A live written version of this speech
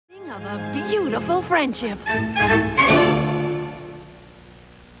of a beautiful friendship. We'll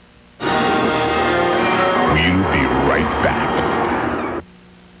be right back.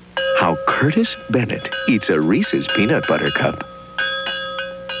 How Curtis Bennett eats a Reese's peanut butter cup.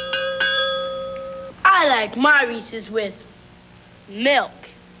 I like my Reese's with milk.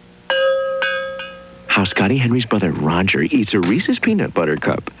 How Scotty Henry's brother Roger eats a Reese's peanut butter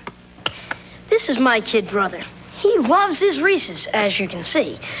cup. This is my kid brother. He loves his Reese's, as you can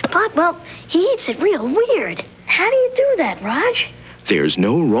see. But, well, he eats it real weird. How do you do that, Raj? There's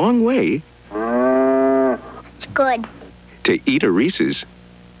no wrong way It's good. to eat a Reese's.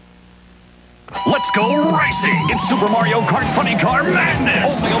 Let's go racing! It's Super Mario Kart Funny Car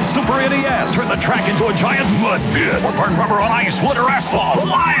Madness! Only on Super NES. Turn the track into a giant mud pit. Or burn rubber on ice, wood, or asphalt.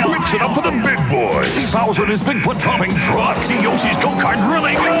 Wild! Mix it up for the big boys. See Bowser in his big foot-topping truck. See Yoshi's go-kart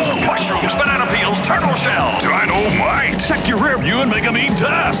really go. Mushrooms, banana peels, turtle shells. Dynamite! Check your rear view and make him eat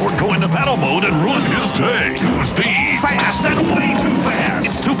dust. Or go into battle mode and ruin his day. Too speed. Fast and way too fast.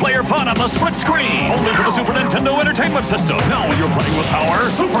 It's two-player fun on the split screen. Only for the Super Nintendo Entertainment System. Now you're playing with power,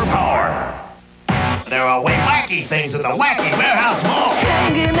 superpower. There are wacky things at the Wacky Warehouse Mall.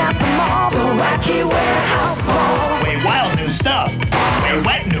 Hanging at the mall, the Wacky Warehouse Mall. Way wild new stuff. Way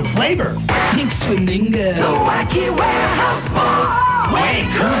wet new flavor. Pink swimming girl. The Wacky Warehouse Mall. Way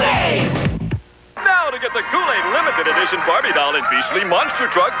Kool-Aid. Now to get the Kool-Aid limited edition Barbie doll and Beastly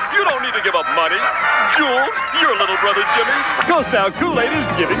Monster Truck, you don't need to give up money. Jules, your little brother Jimmy. Because now Kool-Aid is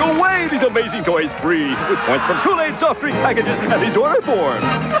giving away these amazing toys free with points from Kool-Aid soft drink packages and these order forms.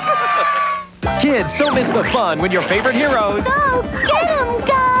 Kids, don't miss the fun when your favorite heroes... Go get 'em,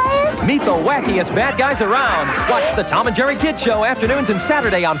 guys! Meet the wackiest bad guys around. Watch the Tom and Jerry Kids Show afternoons and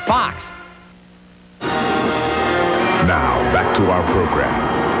Saturday on Fox. Now, back to our program.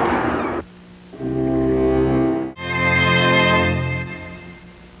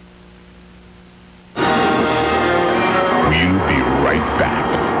 We'll be right back.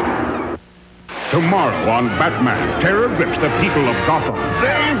 Tomorrow on Batman, terror grips the people of Gotham.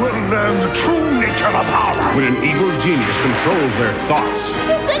 They will learn the true nature of power. When an evil genius controls their thoughts.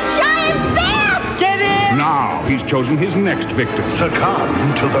 It's a giant bat! Get in! Now he's chosen his next victim.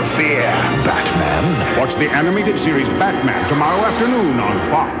 Succumb to the fear, Batman. Watch the animated series Batman tomorrow afternoon on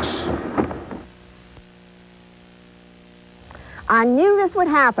Fox. I knew this would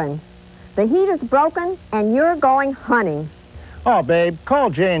happen. The heat is broken, and you're going hunting. Oh, babe, call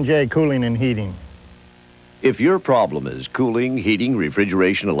J&J Cooling and Heating. If your problem is cooling, heating,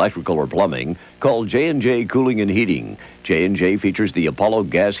 refrigeration, electrical, or plumbing, call J&J Cooling and Heating. J&J features the Apollo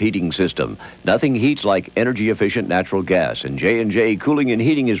gas heating system. Nothing heats like energy-efficient natural gas, and J&J Cooling and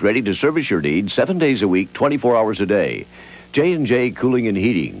Heating is ready to service your needs 7 days a week, 24 hours a day. J&J Cooling and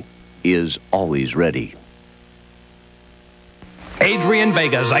Heating is always ready. Adrian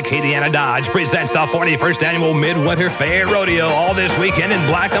Vega's Acadiana Dodge presents the 41st Annual Midwinter Fair Rodeo all this weekend in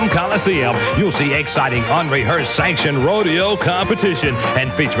Blackham Coliseum. You'll see exciting, unrehearsed, sanctioned rodeo competition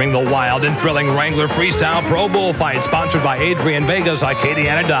and featuring the wild and thrilling Wrangler Freestyle Pro Bullfight sponsored by Adrian Vega's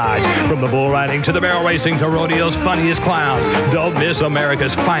Acadiana Dodge. From the bull riding to the barrel racing to rodeo's funniest clowns, don't miss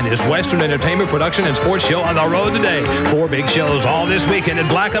America's finest Western entertainment production and sports show on the road today. 4 big shows all this weekend at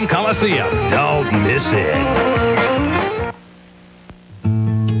Blackham Coliseum. Don't miss it.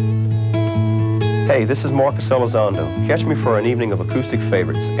 Hey, this is Marcus Elizondo. Catch me for an evening of acoustic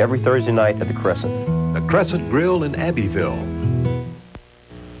favorites every Thursday night at the Crescent. The Crescent Grill in Abbeville.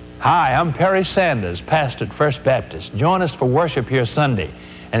 Hi, I'm Perry Sanders, pastor at First Baptist. Join us for worship here Sunday.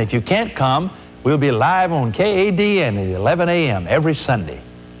 And if you can't come, we'll be live on KADN at 11 a.m. every Sunday.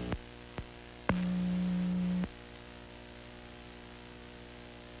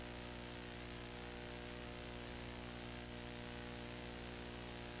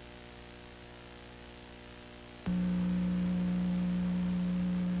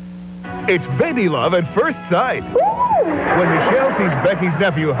 It's baby love at first sight. When Michelle sees Becky's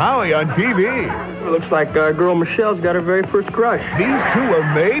nephew Howie on TV. Looks like our girl Michelle's got her very first crush. These two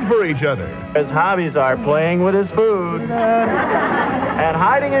are made for each other. His hobbies are playing with his food and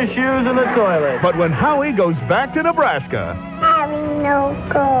hiding his shoes in the toilet. But when Howie goes back to Nebraska, Howie, no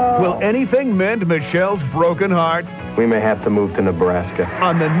go. will anything mend Michelle's broken heart? We may have to move to Nebraska.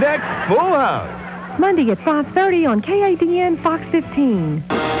 On the next Full House. Monday at 5:30 on KADN Fox 15.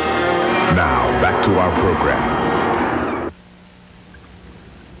 Now, back to our program.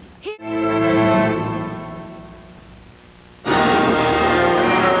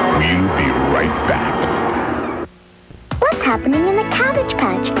 We'll be right back. What's happening in the Cabbage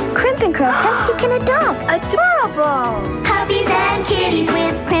Patch? Crimp and Curl pets you can adopt. Adorable! Puppies and kitties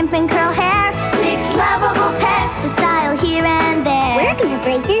with crimp and curl hair. 6 lovable pets, a style here and there. Where do you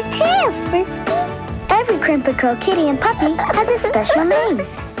break your your tail, Frisky. Every Crimper Curl kitty and puppy has a special name.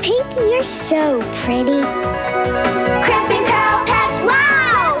 Pinky, you're so pretty. Crimping Curl Pets,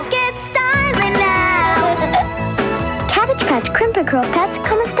 wow! Get styling now! Cabbage Patch Crimper Curl Pets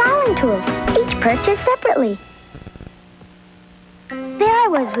come with styling tools, each purchased separately. There I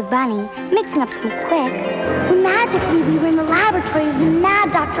was with Bunny, mixing up some Quick. Magically, we were in the laboratory with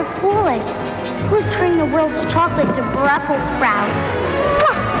mad Dr. Foolish, who was turning the world's chocolate to Brussels sprouts.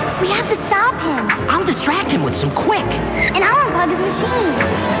 We have to stop him. I'll distract him with some Quick. And I'll unplug his machine.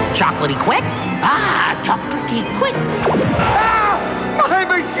 Chocolatey Quick? Ah, chocolatey Quick. Ah, my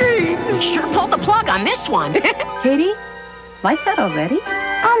machine! You sure pulled the plug on this one. Katie, like that already?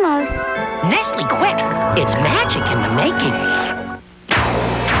 Almost. Nestle Quick. It's magic in the making.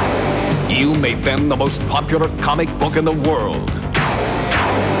 You made them the most popular comic book in the world.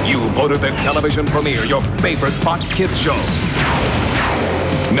 You voted their television premiere your favorite Fox Kids show.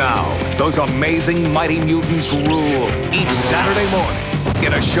 Now, those amazing Mighty Mutants rule each Saturday morning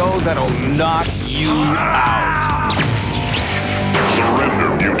in a show that'll knock you out.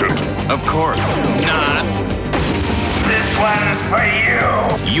 Surrender, mutant. Of course not. This one is for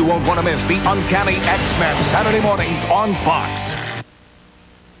you. You won't want to miss the Uncanny X-Men Saturday mornings on Fox.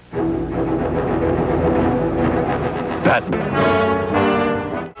 Batman.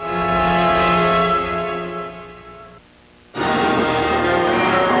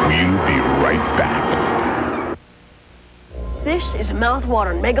 We'll be right back. This is a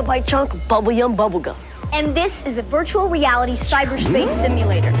mouth-watering megabyte chunk of Bubble Yum bubblegum. And this is a virtual reality cyberspace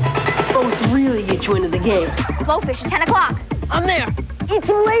simulator. Both really get you into the game. Blowfish at 10 o'clock. I'm there. Eat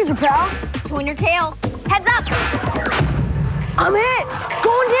some laser, pal. Twin your tail. Heads up. I'm hit.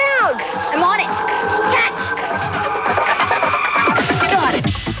 Going down. I'm on it. Catch. Got it.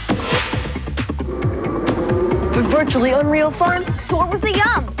 For virtually unreal fun, Soar with the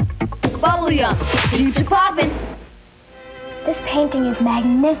yum. Bubble yum. Keeps it popping. This painting is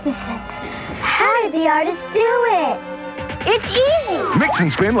magnificent. How did the artist do it? It's easy. Mix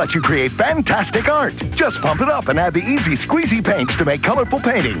and Spin lets you create fantastic art. Just pump it up and add the easy squeezy paints to make colorful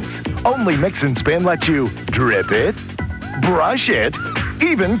paintings. Only Mix and Spin lets you drip it, brush it,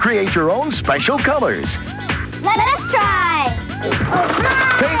 even create your own special colors. Let us try.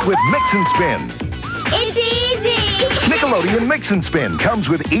 Paint with Mix and Spin. It's easy. Nickelodeon Mix and Spin comes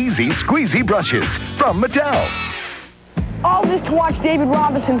with easy squeezy brushes from Mattel. all this to watch David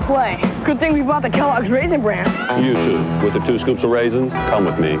Robinson play. Good thing we bought the Kellogg's Raisin Bran. You two, with the 2 scoops of raisins, come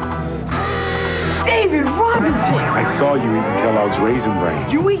with me. David Robinson! I saw you eating Kellogg's Raisin Bran.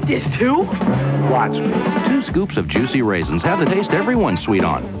 You eat this too? Watch me. 2 scoops of juicy raisins have the taste everyone's sweet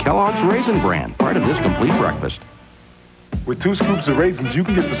on. Kellogg's Raisin Bran, part of this complete breakfast. With 2 scoops of raisins, you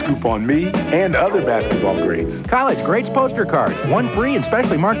can get the scoop on me and other basketball greats. College Greats poster cards, 1 free in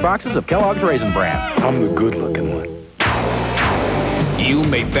specially marked boxes of Kellogg's Raisin Bran. I'm the good-looking one. You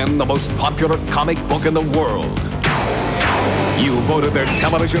made them the most popular comic book in the world. You voted their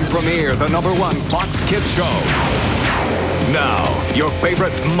television premiere the #1 Fox Kids show. Now, your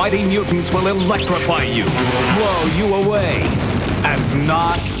favorite Mighty Mutants will electrify you, blow you away, and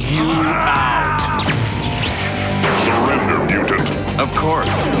knock you out. Surrender, mutant. Of course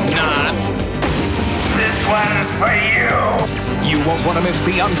not. This one is for you. You won't want to miss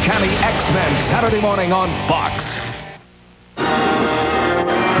the Uncanny X-Men Saturday morning on Fox.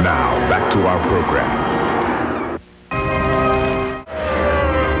 Now, back to our program.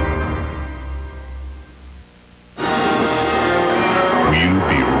 We'll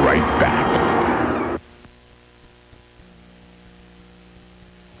be right back.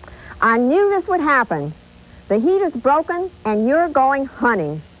 I knew this would happen. The heater's broken, and you're going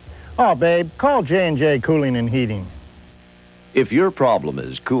hunting. Oh, babe, call J&J Cooling and Heating. If your problem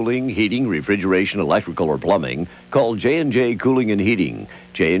is cooling, heating, refrigeration, electrical, or plumbing, call J&J Cooling and Heating.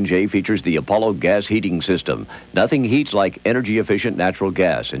 J&J features the Apollo gas heating system. Nothing heats like energy-efficient natural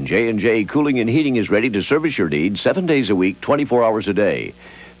gas, and J&J Cooling and Heating is ready to service your needs 7 days a week, 24 hours a day.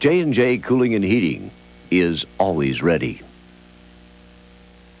 J&J Cooling and Heating is always ready.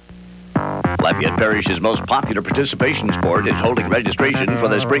 Lafayette Parish's most popular participation sport is holding registration for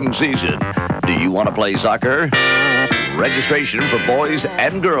the spring season. Do you want to play soccer? Registration for boys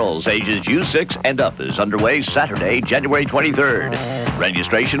and girls ages U6 and up is underway Saturday, January 23rd.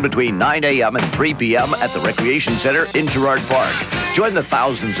 Registration between 9 a.m. and 3 p.m. at the Recreation Center in Girard Park. Join the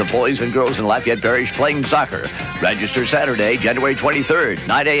thousands of boys and girls in Lafayette Parish playing soccer. Register Saturday, January 23rd,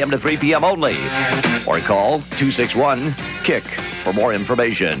 9 a.m. to 3 p.m. only. Or call 261-KICK for more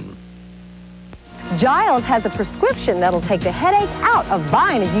information. Giles has a prescription that'll take the headache out of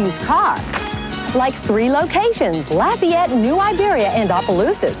buying a used car. like 3 locations, Lafayette, New Iberia, and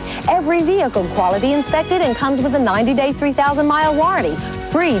Opelousas. Every vehicle quality inspected and comes with a 90-day, 3,000-mile warranty.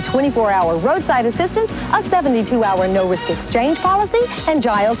 Free 24-hour roadside assistance, a 72-hour no-risk exchange policy, and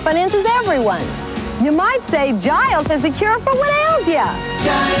Giles finances everyone. You might say Giles has the cure for what ails ya.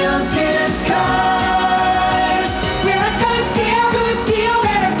 Giles is cars. We're a good deal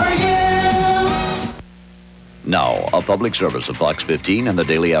better for you. Now, a public service of Fox 15 and the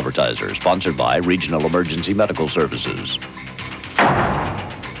Daily Advertiser, sponsored by Regional Emergency Medical Services.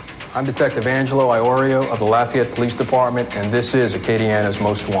 I'm Detective Angelo Iorio of the Lafayette Police Department, and this is Acadiana's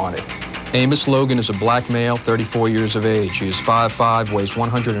Most Wanted. Amos Logan is a black male, 34 years of age. He is 5'5", weighs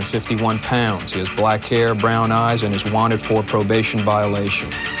 151 pounds. He has black hair, brown eyes, and is wanted for probation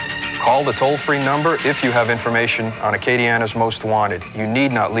violation. Call the toll-free number if you have information on Acadiana's Most Wanted. You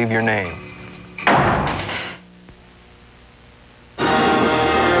need not leave your name.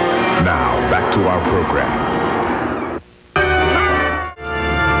 Now, back to our program.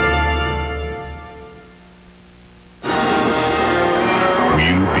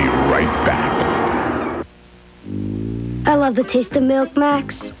 We'll be right back. I love the taste of milk,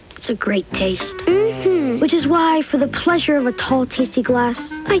 Max. It's a great taste. Which is why, for the pleasure of a tall, tasty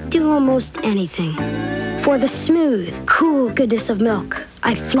glass, I'd do almost anything. For the smooth, cool goodness of milk,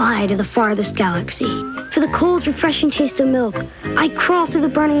 I'd fly to the farthest galaxy. For the cold, refreshing taste of milk, I'd crawl through the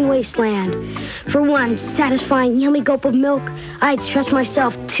burning wasteland. For one satisfying, yummy gulp of milk, I'd stretch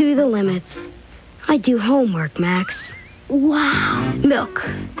myself to the limits. I'd do homework, Max. Wow. Milk.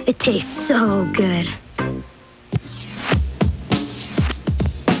 It tastes so good.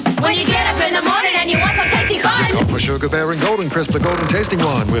 When you get up in the morning and you want some tasty fun. Go for sugar-bearing Golden Crisp, the golden tasting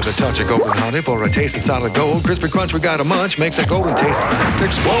one. With a touch of golden honey for a taste of solid gold. Crispy crunch we got a munch makes that golden taste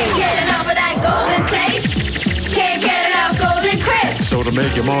explode. Can't get enough of that golden taste. Can't get enough Golden Crisp. So to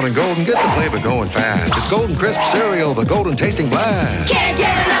make your morning golden, get the flavor going fast. It's Golden Crisp cereal, the golden tasting blast. Can't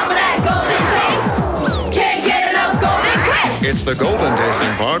get enough of that golden taste. Can't get enough Golden Crisp. It's the golden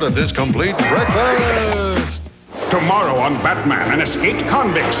tasting part of this complete breakfast. Tomorrow on Batman, an escaped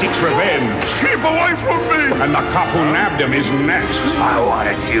convict seeks revenge. Keep away from me! And the cop who nabbed him is next. I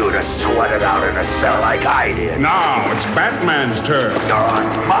wanted you to sweat it out in a cell like I did. Now it's Batman's turn. You're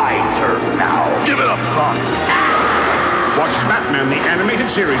on my turn now. Give it up, punk. Watch Batman, the animated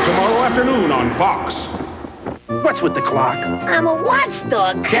series, tomorrow afternoon on Fox. What's with the clock? I'm a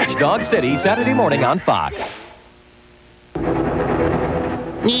watchdog. Catch Dog City Saturday morning on Fox.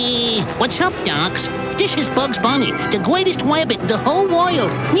 What's up, Docs? This is Bugs Bunny, the greatest rabbit in the whole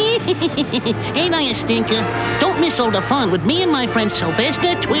world. Ain't I a stinker? Don't miss all the fun with me and my friends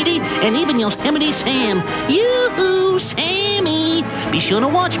Sylvester, Tweety, and even Yosemite Sam. Yoo-hoo, Sammy! Be sure to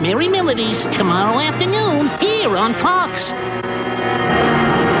watch Merry Melodies tomorrow afternoon here on Fox.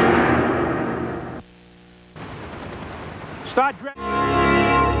 Start.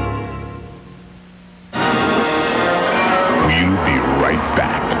 We'll be right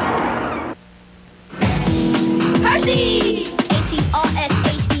back. Hershey!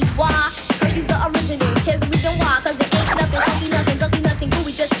 H-E-R-S-H-E-Y. Hershey's the original. Here's the reason why. Cause there ain't nothing gunky, nothing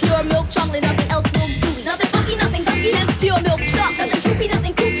gooey. Just pure milk chocolate, nothing else will do. Nothing funky, nothing gunky, just pure milk chocolate. Nothing droopy,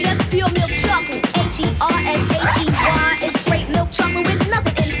 nothing cool, just pure milk chocolate. H-E-R-S-H-E-Y. It's great milk chocolate with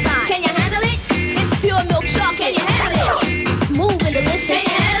nothing inside. Can you handle it? It's pure milk chocolate. Can you handle it? It's smooth and delicious. Can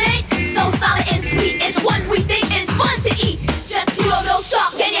you handle it? So solid and sweet. It's what we think is fun to eat. Just pure milk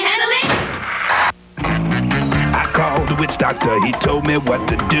chocolate. Can you handle it? I called the witch doctor, he told me what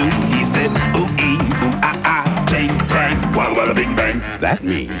to do. He said, ooh-ee, ooh-ah-ah, ting-tang, walla-walla bing-bang. That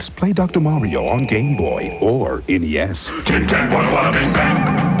means play Dr. Mario on Game Boy or NES. Ting-tang, walla-walla bing-bang.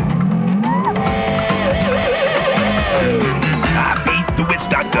 I beat the witch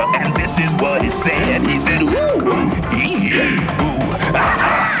doctor, and this is what he said. He said, ooh-ee,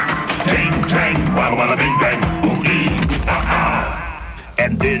 ooh-ah-ah, ting-tang, walla-walla bing-bang, ooh-ee, ooh-ah-ah.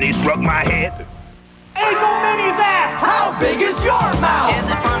 And then he struck my head. Eagle Minnie's asked, how big is your mouth? Is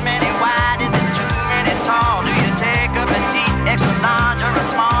it 1 minute wide? Is it 2 minutes tall? Do you take a petite, extra large, or a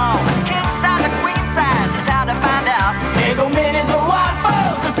small? King size or queen size is how to find out. Eagle Minnie's a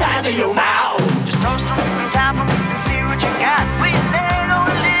waffle the size of your mouth. Just throw some on top of it and see what you got. Will you leg on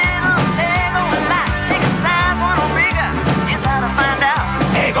a little, leg on a lot? Take a size one or bigger is how to find out.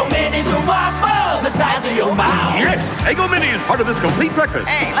 Eagle Minnie's a waffle the size of your mouth. Yes, Eggo Mini is part of this complete breakfast.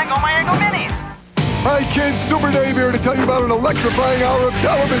 Hey, let go my Eggo Minis. Hi kids, Super Dave here to tell you about an electrifying hour of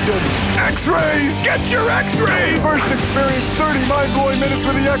television. X-rays! Get your X-rays! First experience 30 mind-blowing minutes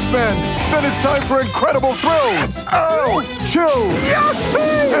with the X-Men. Then it's time for incredible thrills. Oh! Chills!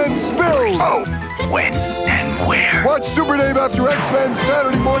 And spills! Oh! When and where? Watch Super Dave after X-Men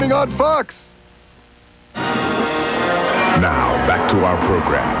Saturday morning on Fox. back to our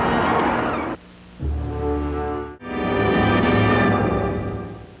program.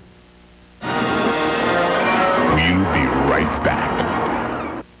 We'll be right back.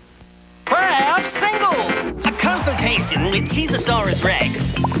 Perhaps singles. A consultation with Cheezosaurus Rex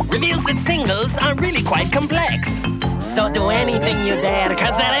reveals that singles are really quite complex. So do anything you dare,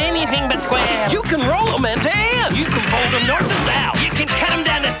 cause they're anything but square. You can roll them end to end. You can fold them north to south. You can cut them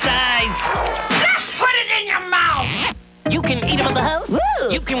down to size. Just put it in your mouth. You can eat them in the house. Woo.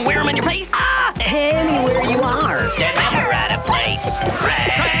 You can wear them in your face. Anywhere you are. They're never out of place.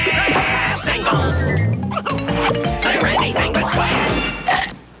 Singles. They're anything but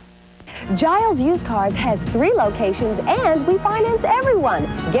square. Giles Used Cars has 3 locations and we finance everyone,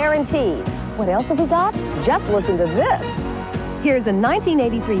 guaranteed. What else have we got? Just listen to this. Here's a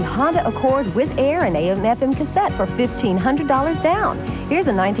 1983 Honda Accord with air and AM/FM cassette for $1,500 down. Here's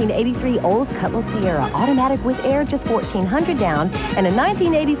a 1983 Olds Cutlass Sierra automatic with air, just $1,400 down, and a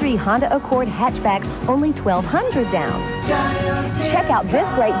 1983 Honda Accord hatchback, only $1,200 down. Check out this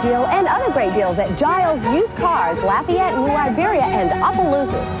great deal and other great deals at Giles Used Cars, Lafayette, New Iberia, and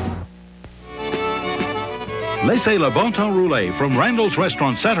Opelousas. Laissez le bon temps rouler from Randall's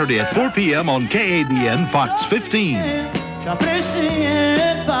Restaurant Saturday at 4 p.m. on KADN Fox 15.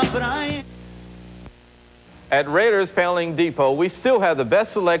 At Raiders Paneling Depot, we still have the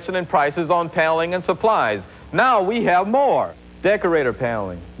best selection and prices on paneling and supplies. Now we have more. Decorator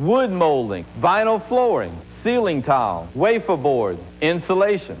paneling, wood molding, vinyl flooring, ceiling tile, wafer board,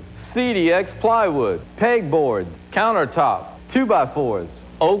 insulation, CDX plywood, pegboard, countertop, 2x4s,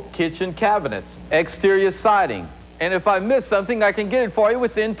 oak kitchen cabinets, exterior siding. And if I miss something, I can get it for you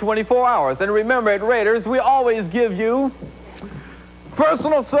within 24 hours. And remember, at Raiders, we always give you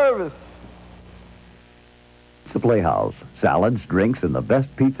personal service. Pizza Playhouse. Salads, drinks, and the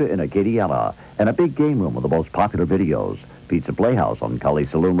best pizza in Acadiana. And a big game room with the most popular videos. Pizza Playhouse on Cully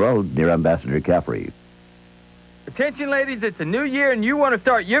Saloon Road near Ambassador Caffrey. Attention, ladies, it's a new year and you want to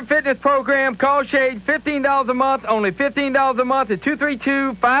start your fitness program. Call Shade, $15 a month, only $15 a month at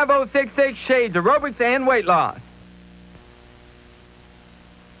 232-5066, Shades Aerobics and Weight Loss.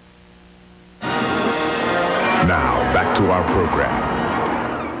 Now, back to our program.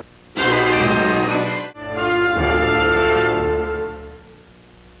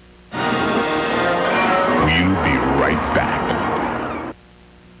 We'll be right back.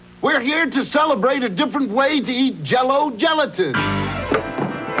 We're here to celebrate a different way to eat Jell-O gelatin.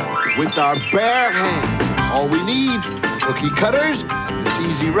 With our bare hands. All we need, cookie cutters, this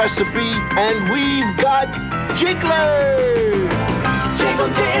easy recipe, and we've got jigglers! Jiggle,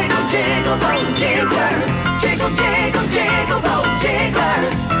 jiggle, jiggle, those jigglers. Jiggle, jiggle, jiggle, those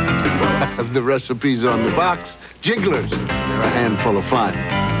jigglers. The recipe's on the box. Jigglers, they're a handful of fun.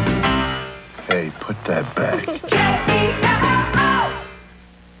 Hey, put that back.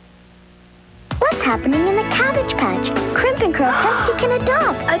 What's happening in the Cabbage Patch? Crimp and curl pets you can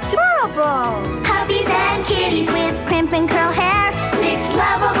adopt. Adorable! Puppies and kitties with crimp and curl hair. 6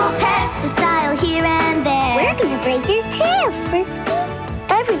 lovable pets with style here and there. Where do you break your tail, Frisbee?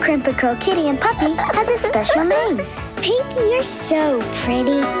 Every crimp and curl kitty and puppy has a special name. Pinky, you're so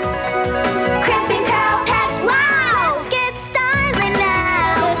pretty. Crimp and curl pets, wow! Get styling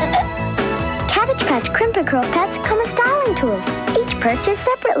now! Cabbage Patch crimp and curl pets come with styling tools, each purchased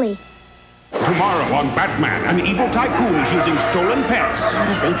separately. Tomorrow on Batman, an evil tycoon is using stolen pets. What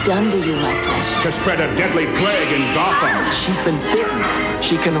have they done to you, my precious? To spread a deadly plague in Gotham. She's been bitten.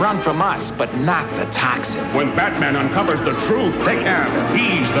 She can run from us, but not the toxin. When Batman uncovers the truth, take care.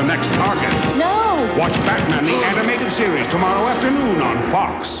 He's the next target. No! Watch Batman, the animated series, tomorrow afternoon on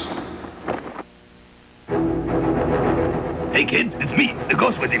Fox. Hey, kids, it's me, the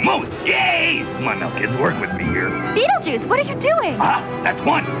ghost with the most. Yay! Come on now, kids, work with me here. Beetlejuice, what are you doing? That's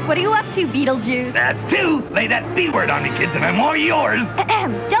 1. What are you up to, Beetlejuice? That's 2. Lay that B word on me, kids, and I'm all yours.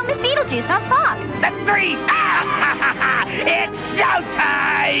 Don't miss Beetlejuice on Fox. That's 3. It's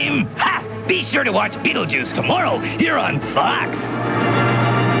showtime! Ha! Be sure to watch Beetlejuice tomorrow here on Fox.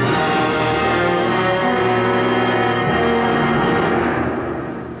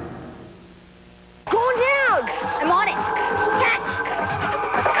 Going down! I'm on it.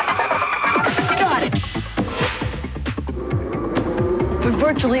 Got it. For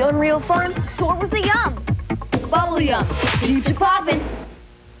virtually unreal fun, soar with the yum. Bubble yum. Keeps it poppin'.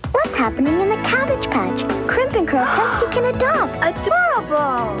 What's happening in the Cabbage Patch? Crimp and curl pets you can adopt.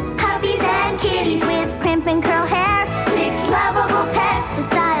 Adorable! Puppies and kitties with crimp and curl hair. 6 lovable pets with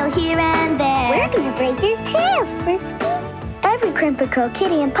style here and there. Where do you break your tail, Frisbee? Every crimp and curl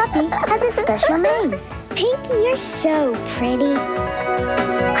kitty and puppy has a special name. Pinky, you're so pretty.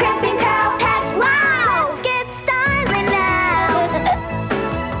 Crimp and curl pets, wow! Get styling now!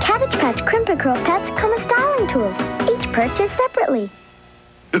 Match Crimper Curl pets come as styling tools, each purchased separately.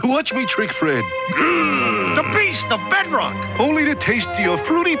 Watch me trick, Fred. The beast of bedrock. Only the taste of your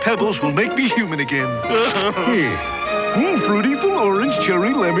fruity pebbles will make me human again. Here. Fruity full orange,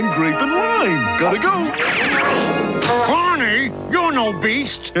 cherry, lemon, grape, and lime. Gotta go. Barney, you're no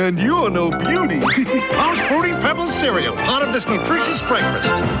beast. And you're no beauty. How's Fruity Pebbles cereal, part of this nutritious breakfast?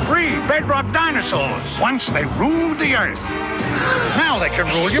 Free bedrock dinosaurs. Once they ruled the earth. Now they can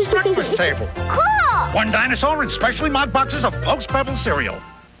rule your breakfast table. Cool! One dinosaur in specially marked boxes of Post Pebbles cereal.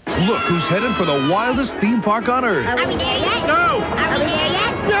 Look who's headed for the wildest theme park on Earth. Are we there yet? No! Are we there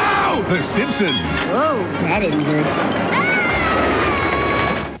yet? No! The Simpsons. Whoa, that isn't good.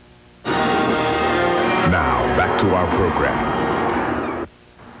 Now, back to our program.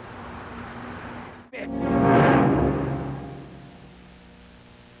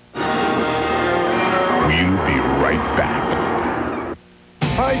 We'll be right back.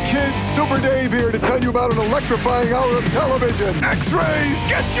 Hi, kids. Super Dave here to tell you about an electrifying hour of television. X-rays!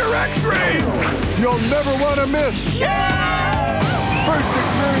 Get your X-rays! You'll never want to miss. First,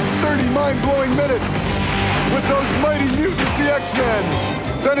 experience 30 mind-blowing minutes with those mighty mutants, the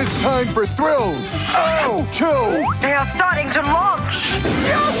X-Men. Then it's time for thrills, chills, They are starting to launch.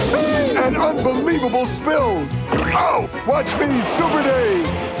 and unbelievable spills. Watch me, Super Dave.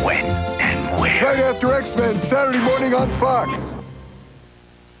 When and where? Right after X-Men, Saturday morning on Fox.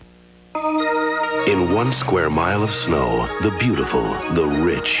 In 1 square mile of snow, the beautiful, the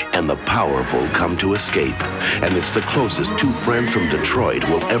rich, and the powerful come to escape. And it's the closest 2 friends from Detroit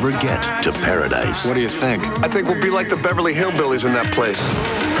will ever get to paradise. What do you think? I think we'll be like the Beverly Hillbillies in that place.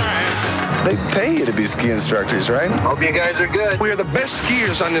 They pay you to be ski instructors, right? Hope you guys are good. We are the best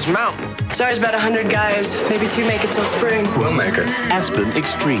skiers on this mountain. So there's about 100 guys. Maybe 2 make it till spring. We'll make it. Aspen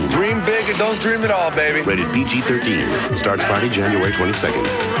Extreme. Dream big and don't dream at all, baby. Rated PG-13. Starts Friday, January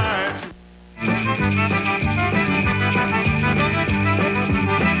 22nd.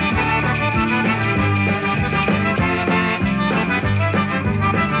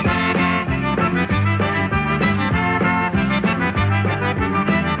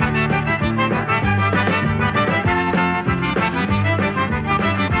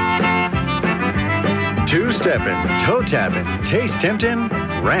 Two-stepping, toe-tapping, taste-tempting,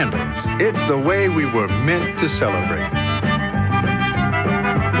 Randall's. It's the way we were meant to celebrate.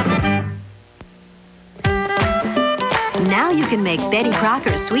 Now you can make Betty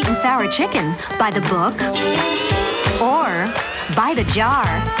Crocker's sweet and sour chicken by the book or by the jar.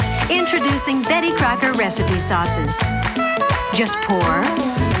 Introducing Betty Crocker recipe sauces. Just pour,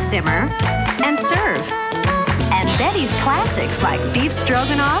 simmer, and serve. And Betty's classics like beef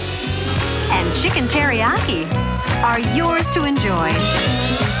stroganoff and chicken teriyaki are yours to enjoy.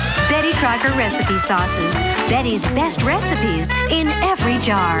 Betty Crocker recipe sauces. Betty's best recipes in every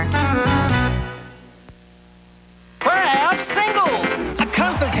jar. Perhaps singles. A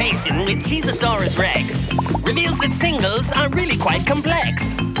consultation with Cheezosaurus Rex reveals that singles are really quite complex.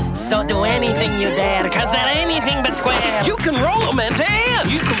 So do anything you dare, cause they're anything but square. You can roll them end to end.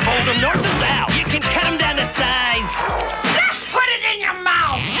 You can fold them north to south. You can cut them down to size. Just put it in your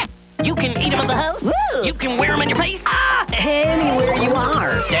mouth. You can eat them in the house. Woo. You can wear them in your face. Anywhere you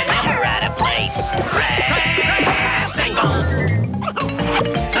are. They're never out of place. Crab singles.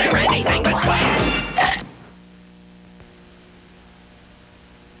 They're anything but square.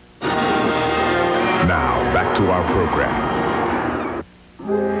 Now, back to our program.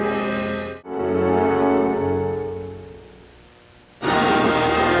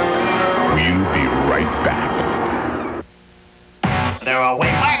 We'll be right back. There are way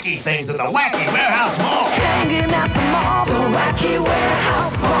wacky things at the Wacky Warehouse Mall. Hanging out the mall. The Wacky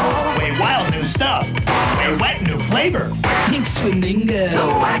Warehouse Mall. Way wild new stuff. Way wet new flavor. Pink swimming girl.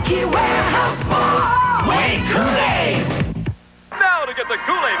 The Wacky Warehouse Mall. Way Kool-Aid. Now to get the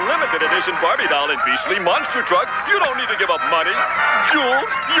Kool-Aid limited edition Barbie doll and Beastly monster truck, you don't need to give up money. Jules,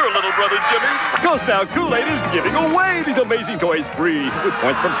 your little brother Jimmy. Ghost Now Kool-Aid is giving away these amazing toys free with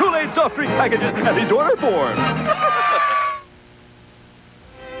points from Kool-Aid soft drink packages and these order forms.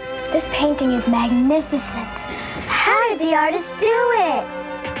 This painting is magnificent. How did the artist do it?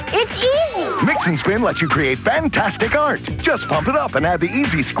 It's easy. Mix and Spin lets you create fantastic art. Just pump it up and add the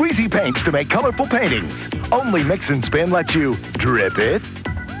easy squeezy paints to make colorful paintings. Only Mix and Spin lets you drip it,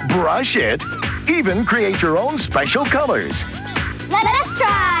 brush it, even create your own special colors. Let us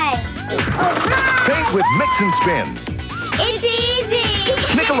try. Paint with Mix and Spin. It's easy.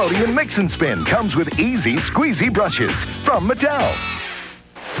 Nickelodeon Mix and Spin comes with easy squeezy brushes from Mattel.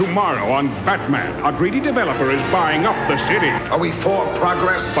 Tomorrow on Batman, a greedy developer is buying up the city. Are we for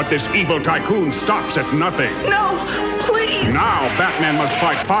progress? But this evil tycoon stops at nothing. No, please. Now Batman must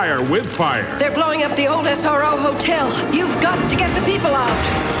fight fire with fire. They're blowing up the old SRO hotel. You've got to get the people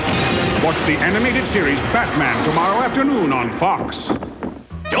out. Watch the animated series Batman tomorrow afternoon on Fox.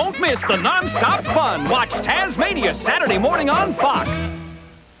 Don't miss the non-stop fun. Watch Tasmania Saturday morning on Fox.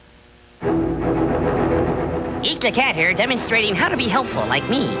 Eat the Cat here, demonstrating how to be helpful like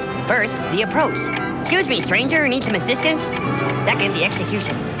me. First, the approach. Excuse me, stranger, need some assistance? Second, the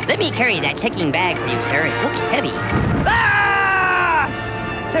execution. Let me carry that ticking bag for you, sir. It looks heavy. Ah!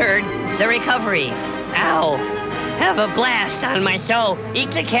 Third, the recovery. Ow. Have a blast on my show,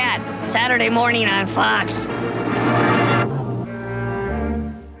 Eat the Cat, Saturday morning on Fox.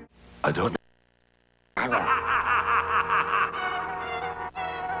 I don't...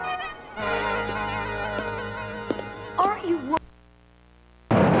 Are you...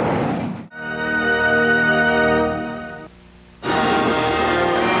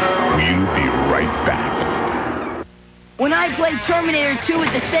 We'll be right back. When I play Terminator 2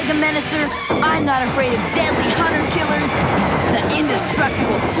 with the Sega Menacer, I'm not afraid of deadly hunter killers, the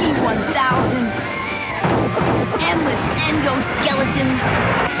indestructible T-1000, endless endoskeletons,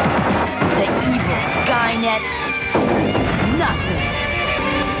 the evil Skynet. Nothing.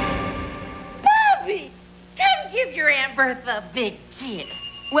 Bobby! Come give your Aunt Bertha a big kiss.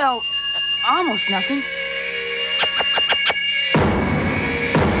 Well, almost nothing.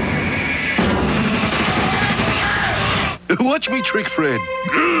 Watch me trick Fred.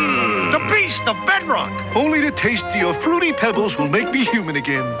 The beast of bedrock. Only the taste of your fruity pebbles will make me human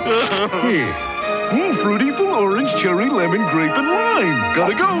again. Here. Fruity full orange, cherry, lemon, grape, and lime.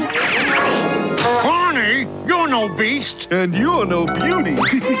 Gotta go. Barney, you're no beast. And you're no beauty.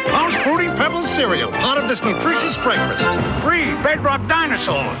 How's Fruity Pebbles cereal part of this nutritious breakfast? 3 bedrock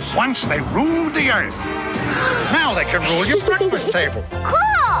dinosaurs. Once they ruled the earth. Now they can rule your breakfast table.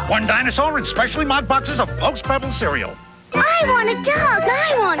 Cool! 1 dinosaur in specially marked boxes of Folks Pebbles cereal. I want a dog.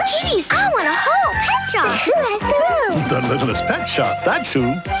 I want kitties. I want a whole pet shop. Who has the room? The Littlest Pet Shop, that's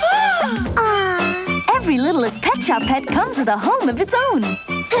who. Every Littlest Pet Shop pet comes with a home of its own.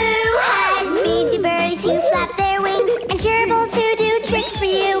 Who has beady birdies who flap their wings and gerbils who do tricks for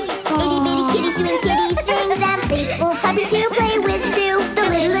you? Itty bitty kitties doing kitty things and faithful puppies who play with Sue. The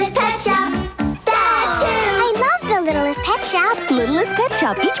Littlest Pet Shop. That's who. I love the Littlest Pet Shop. Littlest Pet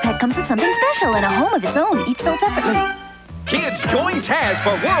Shop. Each pet comes with something special and a home of its own, each sold separately. Kids, join Taz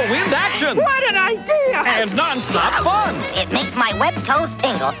for whirlwind action. What an idea! And non-stop fun. It makes my web toes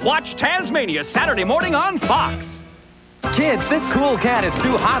tingle. Watch Tasmania Saturday morning on Fox. Kids, this cool cat is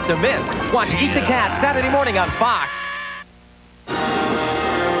too hot to miss. Watch Eat the Cat Saturday morning on Fox.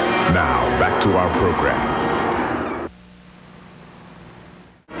 Now, back to our program.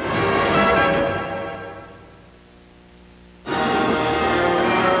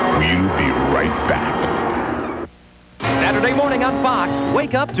 We'll be right back. Saturday morning on Fox,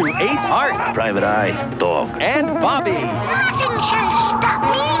 wake up to Ace Hart. Private Eye, dog. And Bobby. Nothing shall stop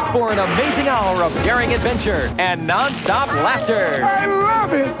me. For an amazing hour of daring adventure and non-stop laughter. I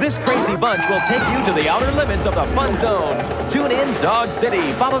love it. This crazy bunch will take you to the outer limits of the fun zone. Tune in Dog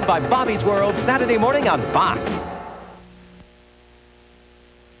City, followed by Bobby's World, Saturday morning on Fox.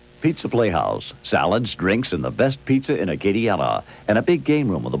 Pizza Playhouse. Salads, drinks, and the best pizza in Acadiana. And a big game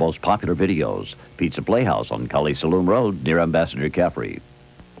room with the most popular videos. Pizza Playhouse on Cully Saloon Road near Ambassador Caffrey.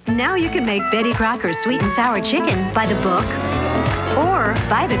 Now you can make Betty Crocker's sweet and sour chicken by the book or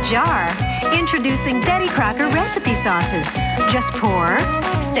by the jar. Introducing Betty Crocker recipe sauces. Just pour,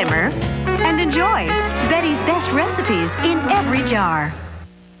 simmer, and enjoy. Betty's best recipes in every jar.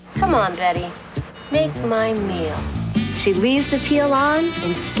 Come on, Betty. Make my meal. She leaves the peel on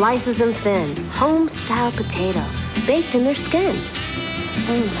and slices them thin. Home-style potatoes, baked in their skin.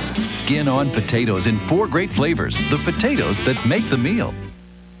 Skin-on potatoes in 4 great flavors. The potatoes that make the meal.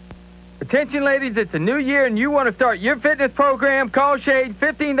 Attention, ladies, it's a new year and you want to start your fitness program. Call Shade,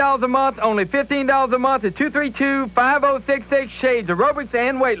 $15 a month, only $15 a month at 232-5066, Shades Aerobics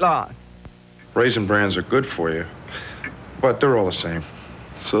and Weight Loss. Raisin Brans are good for you, but they're all the same.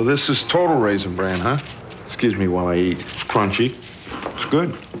 So this is Total Raisin Bran, huh? Excuse me while I eat. It's crunchy. It's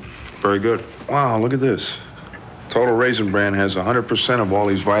good. Very good. Wow, look at this. Total Raisin Bran has 100% of all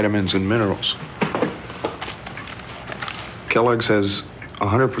these vitamins and minerals. Kellogg's has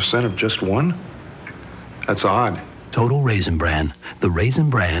 100% of just one? That's odd. Total Raisin Bran. The Raisin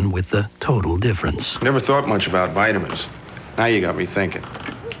Bran with the total difference. Never thought much about vitamins. Now you got me thinking.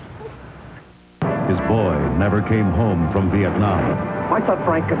 His boy never came home from Vietnam. My son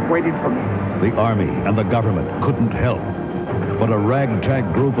Frank has waited for me. The Army and the government couldn't help. But a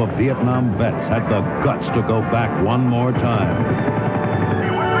ragtag group of Vietnam vets had the guts to go back one more time.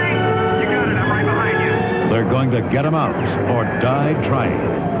 You got it. I'm right behind you. They're going to get him out or die trying.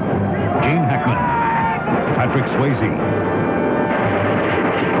 Gene Hackman, Patrick Swayze,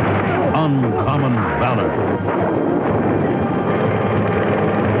 Uncommon Valor.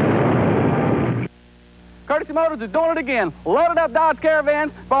 Courtesy Motors is doing it again. Loaded up Dodge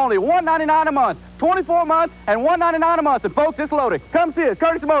Caravans for only $199 a month. 24 months and $199 a month. And folks, it's loaded. Come see us.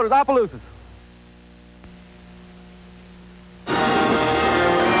 Courtesy Motors, Opelousas.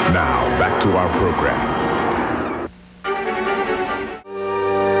 Now, back to our program.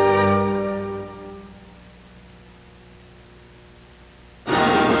 We'll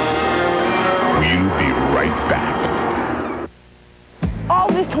be right back.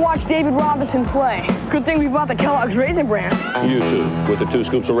 All this to watch David Robinson play. Good thing we bought the Kellogg's Raisin Bran. You two, with the 2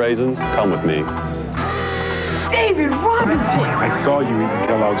 scoops of raisins, come with me. David Robinson! I saw you eating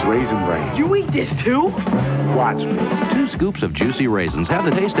Kellogg's Raisin Bran. You eat this too? Watch me. 2 scoops of juicy raisins have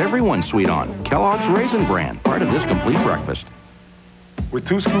the taste everyone's sweet on. Kellogg's Raisin Bran, part of this complete breakfast. With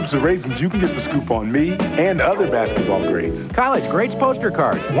 2 scoops of raisins, you can get the scoop on me and other basketball grades. College Grades poster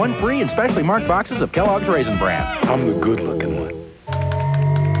cards, 1 free in specially marked boxes of Kellogg's Raisin Bran. I'm the good-looking one.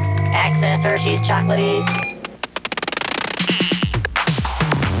 Access Hershey's Chocolaties.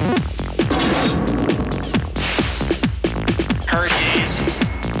 Hershey's.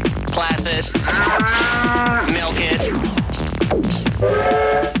 Placid. Milk it.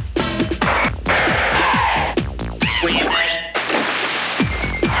 Squeeze it.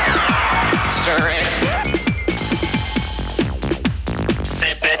 Stir it.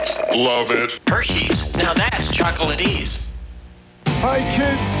 Sip it. Love it. Hershey's. Now that's Chocolaties. Hi,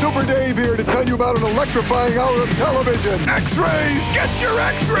 kids. Super Dave here to tell you about an electrifying hour of television. X-rays! Get your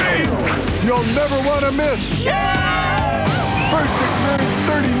X-rays! You'll never want to miss. First, experience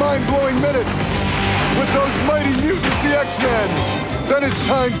 30 mind-blowing minutes with those mighty mutants, the X-Men. Then it's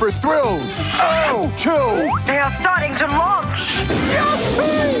time for thrills, chills, They are starting to launch.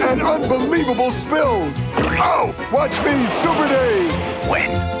 and unbelievable spills. Oh, watch me, Super Dave.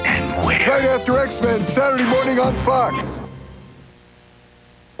 When and where? Right after X-Men, Saturday morning on Fox.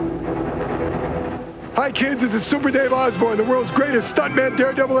 Hi, kids. This is Super Dave Osborne, the world's greatest stuntman,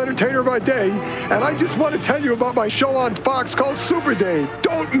 daredevil entertainer of our day. And I just want to tell you about my show on Fox called Super Dave.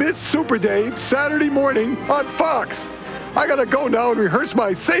 Don't miss Super Dave, Saturday morning on Fox. I got to go now and rehearse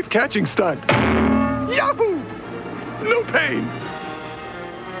my safe-catching stunt. Yahoo! No pain.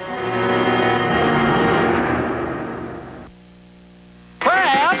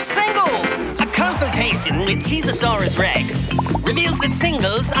 Perhaps singles. A consultation with Cheezosaurus Rex reveals that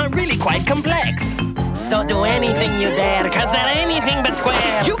singles are really quite complex. So do anything you dare, cause they're anything but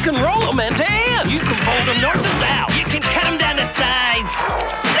square. You can roll them end to end. You can fold them north to south. You can cut them down to sides.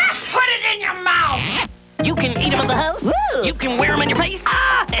 Just put it in your mouth. You can eat them in the house. Woo. You can wear them in your face.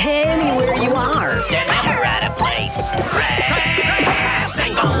 Anywhere you are. They're never out of place.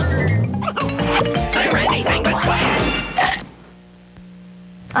 Singles. They're anything but square.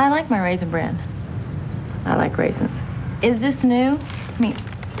 I like my Raisin Bran. I like raisins. Is this new? I mean,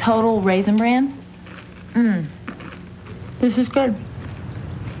 total Raisin Bran? This is good.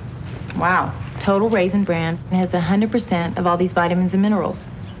 Wow. Total Raisin Bran has 100% of all these vitamins and minerals.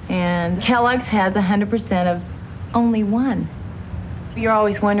 And Kellogg's has 100% of only one. You're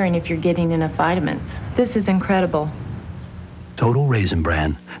always wondering if you're getting enough vitamins. This is incredible. Total Raisin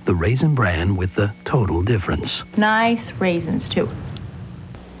Bran. The Raisin Bran with the total difference. Nice raisins, too.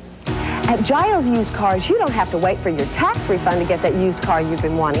 At Giles Used Cars, you don't have to wait for your tax refund to get that used car you've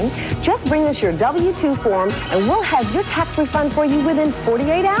been wanting. Just bring us your W-2 form, and we'll have your tax refund for you within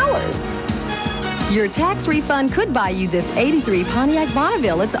 48 hours. Your tax refund could buy you this 83 Pontiac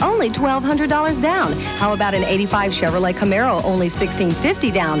Bonneville. It's only $1,200 down. How about an 85 Chevrolet Camaro, only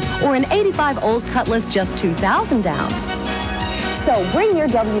 $1,650 down, or an 85 Olds Cutlass, just $2,000 down? So bring your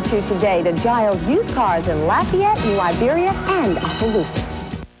W-2 today to Giles Used Cars in Lafayette, New Iberia, and Opelousas.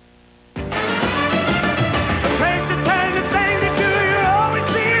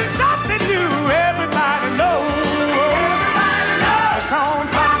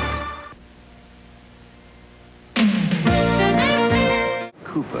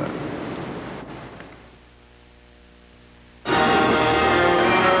 Cooper.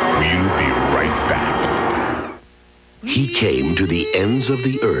 We'll be right back. He came to the ends of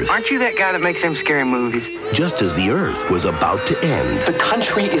the earth Aren't you that guy that makes them scary movies? just as the earth was about to end. The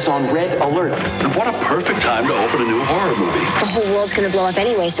country is on red alert. And what a perfect time to open a new horror movie. The whole world's gonna blow up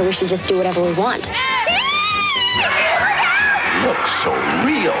anyway, so we should just do whatever we want. Looks so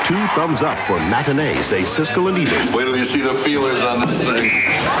real. 2 thumbs up for Matinee, say Siskel and Ebert. Wait till you see the feelers on this thing.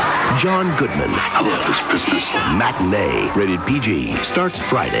 John Goodman. I love this business. Matinee, rated PG, starts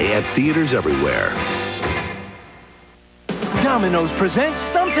Friday at theaters everywhere. Domino's presents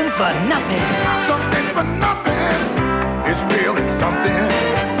Something for Nothing. Something for nothing. It's really something.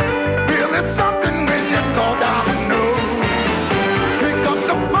 Really something when you call Domino's. Pick up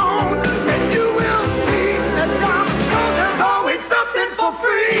the phone and you will see that Domino's has always something for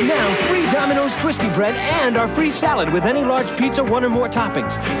free. Now, free Domino's Twisty Bread and our free salad with any large pizza, 1 or more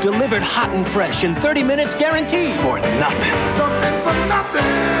toppings. Delivered hot and fresh in 30 minutes guaranteed. For nothing. Something for nothing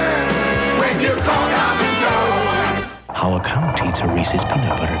when you call Domino's. How a count eats a Reese's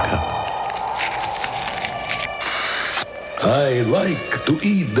peanut butter cup. I like to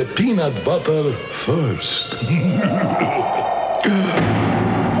eat the peanut butter first.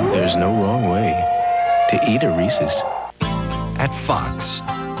 There's no wrong way to eat a Reese's. At Fox,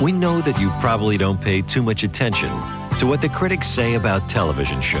 we know that you probably don't pay too much attention to what the critics say about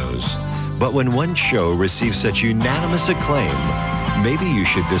television shows. But when one show receives such unanimous acclaim, maybe you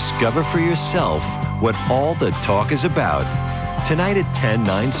should discover for yourself what all the talk is about. Tonight at 10,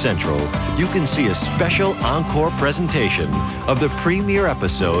 9 Central, you can see a special encore presentation of the premiere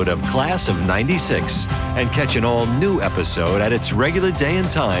episode of Class of '96 and catch an all-new episode at its regular day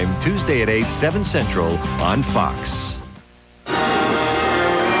and time, Tuesday at 8, 7 Central on Fox.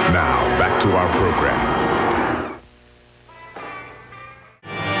 Now, back to our program.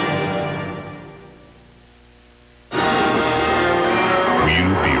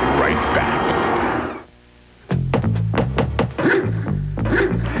 We'll be right back.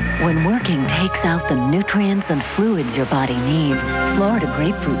 When working takes out the nutrients and fluids your body needs, Florida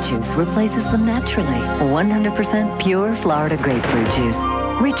grapefruit juice replaces them naturally. 100% pure Florida grapefruit juice.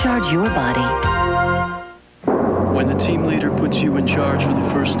 Recharge your body. When the team leader puts you in charge for the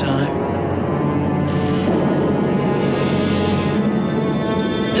first time,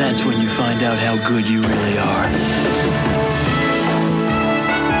 that's when you find out how good you really are.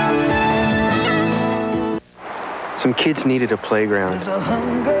 Some kids needed a playground. There's a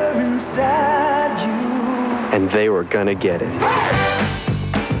hunger inside you. And they were gonna get it.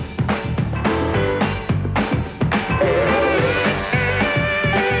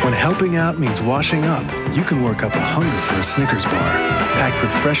 When helping out means washing up, you can work up a hunger for a Snickers bar. Packed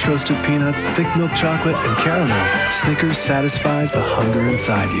with fresh roasted peanuts, thick milk chocolate, and caramel, Snickers satisfies the hunger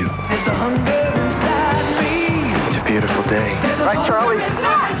inside you. There's a hunger inside me. It's a beautiful day. Right, Charlie?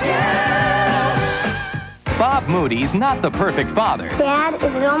 Bob Moody's not the perfect father. Dad,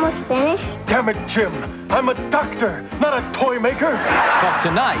 is it almost finished? Damn it, Jim. I'm a doctor, not a toy maker. But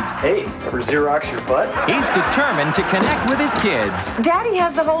tonight, hey, ever Xerox your butt? He's determined to connect with his kids. Daddy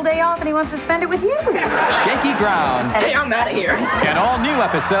has the whole day off and he wants to spend it with you. Shaky Ground. Hey, I'm out of here. An all-new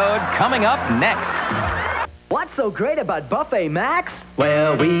episode coming up next. What's so great about Buffet Max?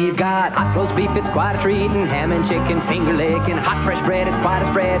 Well, we've got hot roast beef, it's quite a treat, and ham and chicken, finger licking, hot fresh bread, it's quite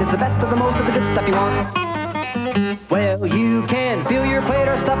a spread, it's the best of the most of the good stuff you want. Well, you can fill your plate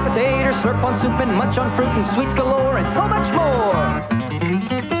or stuffed potato, slurp on soup and munch on fruit and sweets galore and so much more.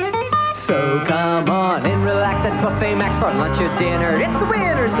 So come on and relax at Buffet Max for lunch or dinner. It's a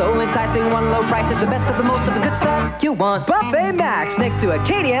winner, so enticing, one low price is the best of the most of the good stuff you want. Buffet Max next to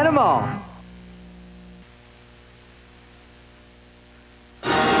Acadiana Mall.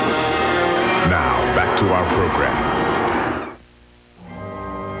 Now, back to our program.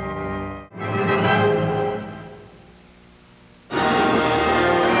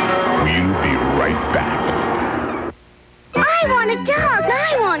 We'll be right back. I want a dog.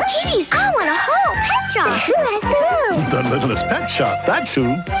 I want kitties. I want a whole pet shop. Who has the room? The Littlest Pet Shop, that's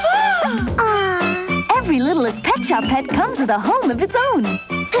who. Every Littlest Pet Shop pet comes with a home of its own.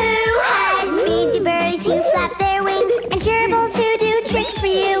 Who has measly birdies who flap their wings and gerbils who do tricks for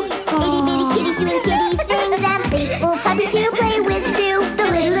you? Itty bitty kitties doing kitty things and faithful puppies who play with too. The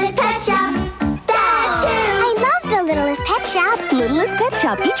Littlest Pet Shop. That's who. I love the Littlest Pet Shop. Littlest Pet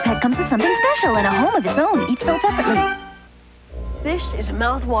Shop. Each pet comes with something special and a home of its own, each sold separately. This is a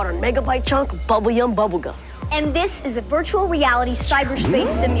mouth-watering megabyte chunk of Bubble Yum bubblegum. And this is a virtual reality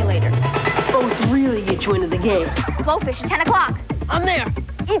cyberspace simulator. Both really get you into the game. Blowfish, 10 o'clock. I'm there.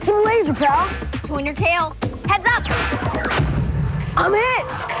 Eat some laser, pal. Two in your tail. Heads up. I'm hit.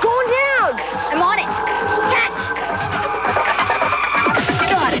 Going down. I'm on it. Catch.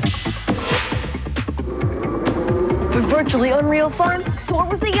 Got it. For virtually unreal fun, Soar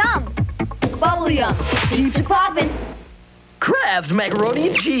with the yum. Bubble Yum. Keeps you popping. Kraft macaroni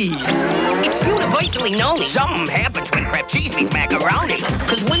and cheese. It's universally known something happens when Kraft cheese meets macaroni.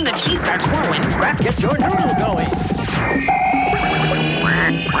 Because when the cheese starts flowing, Kraft gets your noodle going.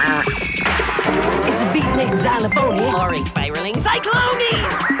 It's a beatnik xylophone. Or a spiraling cyclone.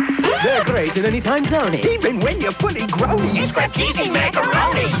 They're great at any time zone. Even when you're fully grown, it's Kraft cheese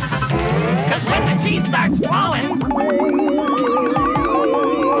macaroni. Because when the cheese starts flowing,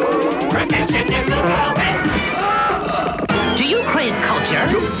 prevention is the Do you crave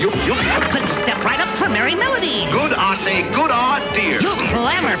culture? Then step right up for Merry Melody. Good, I say, good, dear. You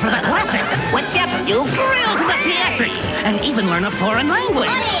clamor for the classics. What's up? You thrill to the theatrics and even learn a foreign language.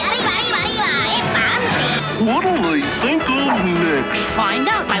 What'll they think of next? Find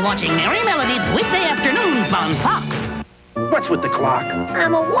out by watching Merry Melody weekday afternoons on Fox. What's with the clock?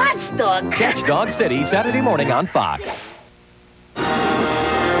 I'm a watchdog. Catch Dog City Saturday morning on Fox.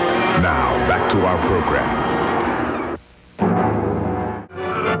 Now, back to our program.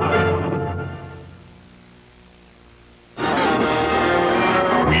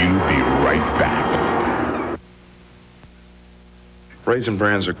 We'll be right back. Raisin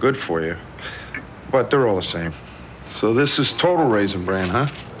Brans are good for you, but they're all the same. So this is total Raisin Bran, huh?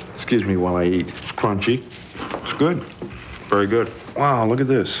 Excuse me while I eat. Crunchy. It's good. Very good. Wow, look at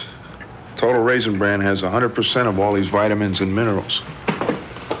this. Total Raisin Bran has 100% of all these vitamins and minerals.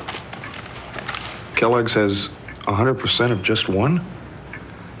 Kellogg's has 100% of just one?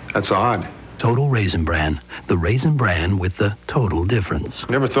 That's odd. Total Raisin Bran. The Raisin Bran with the total difference.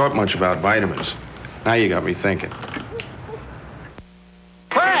 Never thought much about vitamins. Now you got me thinking.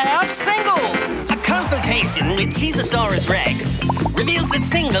 Perhaps singles. A consultation with Cheezosaurus Rex reveals that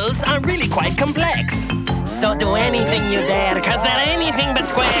singles are really quite complex. So do anything you dare, because they're anything but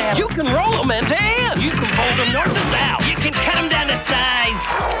square. You can roll them end to end. You can fold them north to south. You can cut them down to size.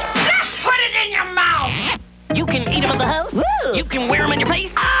 Just put it in your mouth. You can eat them in the house. Woo. You can wear them in your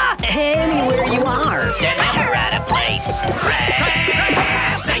face. Anywhere you are. They're never out of place.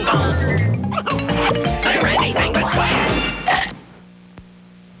 Singles. They're anything but square.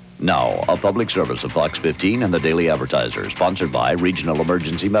 Now, a public service of Fox 15 and the Daily Advertiser, sponsored by Regional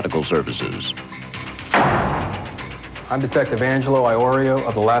Emergency Medical Services. I'm Detective Angelo Iorio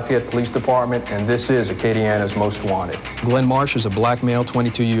of the Lafayette Police Department, and this is Acadiana's Most Wanted. Glenn Marsh is a black male,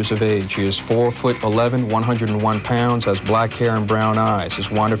 22 years of age. He is 4'11", 101 pounds, has black hair and brown eyes, is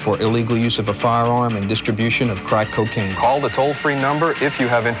wanted for illegal use of a firearm and distribution of crack cocaine. Call the toll-free number if you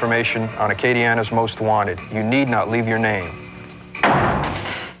have information on Acadiana's Most Wanted. You need not leave your name.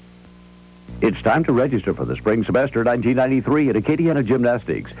 It's time to register for the spring semester 1993 at Acadiana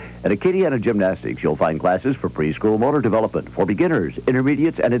Gymnastics. At Acadiana Gymnastics, you'll find classes for preschool motor development for beginners,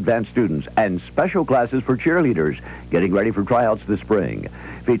 intermediates, and advanced students, and special classes for cheerleaders getting ready for tryouts this spring.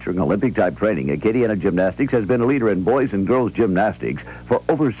 Featuring Olympic-type training, Acadiana Gymnastics has been a leader in boys and girls gymnastics for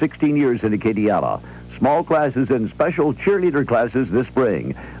over 16 years in Acadiana. Small classes and special cheerleader classes this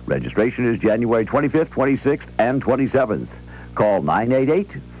spring. Registration is January 25th, 26th, and 27th. Call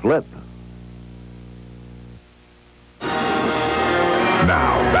 988-FLIP.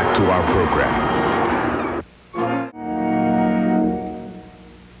 Now, back to our program.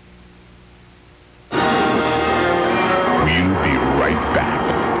 We'll be right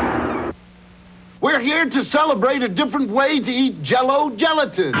back. We're here to celebrate a different way to eat Jell-O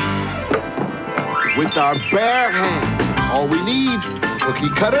gelatin. With our bare hands. All we need,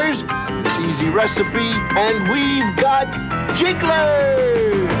 cookie cutters, this easy recipe, and we've got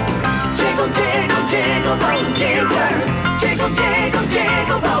jigglers. Jiggle, jiggle, jiggle, those jigglers. Jiggle, jiggle,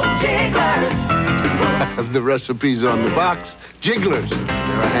 jiggle, those jigglers. The recipe's on the box. Jigglers. They're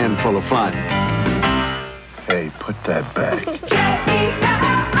a handful of fun. Hey, put that back.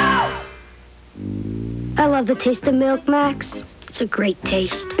 I love the taste of milk, Max. It's a great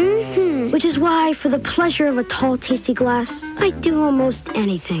taste. Which is why, for the pleasure of a tall, tasty glass, I'd do almost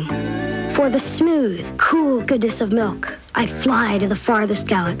anything. For the smooth, cool goodness of milk, I'd fly to the farthest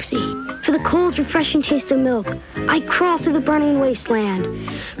galaxy. For the cold, refreshing taste of milk, I'd crawl through the burning wasteland.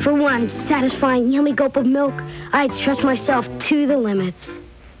 For one satisfying, yummy gulp of milk, I'd stretch myself to the limits.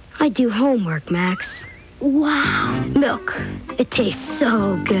 I do homework, Max. Wow. Milk. It tastes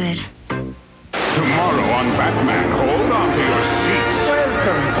so good. Tomorrow on Batman, hold on to your seats.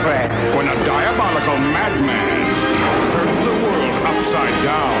 Welcome, Fred. When a diabolical madman turns the world upside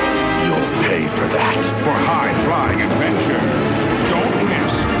down. You'll pay for that. For high-flying adventure. Don't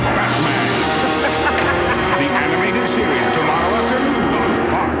miss Batman. The animated series tomorrow afternoon on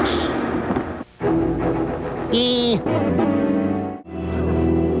Fox.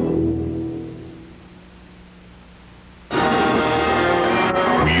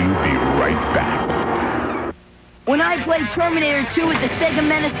 We'll be right back. When I play Terminator 2 with the Sega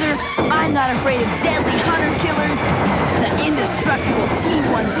Menacer, I'm not afraid of deadly hunter killers, the indestructible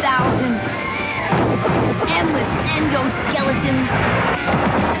T-1000, endless endoskeletons,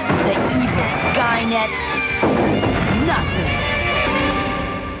 the evil Skynet. Nothing.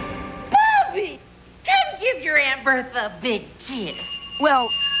 Bobby! Come give your Aunt Bertha a big kiss. Well,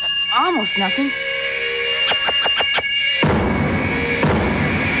 Almost nothing.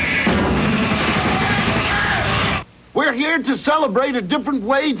 We're here to celebrate a different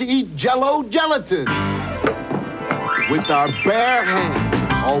way to eat Jell-O gelatin. With our bare hands.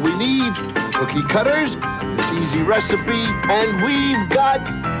 All we need, cookie cutters, this easy recipe, and we've got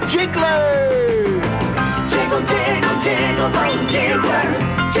jigglers. Jiggle, jiggle, jiggle, those jigglers.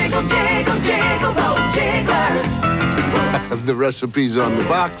 Jiggle, jiggle, jiggle, those jigglers. The recipe's on the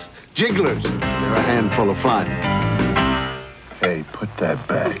box. Jigglers. They're a handful of fun. Hey, put that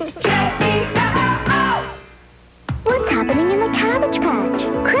back. What's happening in the Cabbage Patch?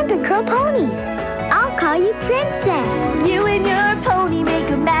 Crimp and curl ponies. I'll call you Princess. You and your pony make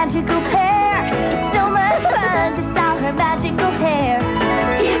a magical pair. It's so much fun to style her magical hair.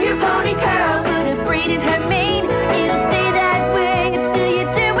 Give your pony curls with a braid in her mane. It'll stay that way until you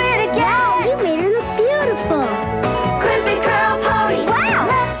do it again. Wow, you made her look beautiful. Crimp and curl pony. Wow.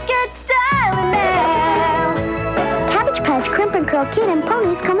 Let's get styling now. Cabbage Patch Crimp and Curl Kit and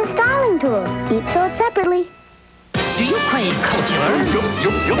Ponies come with styling tools. Each sold separately. Do you crave culture?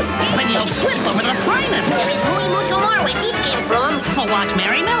 Then you'll slip over the finest. There's muy mucho more where he came from. So watch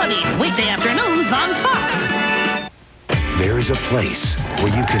Merry Melodies, weekday afternoons on Fox. There's a place where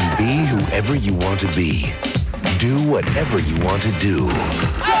you can be whoever you want to be. Do whatever you want to do.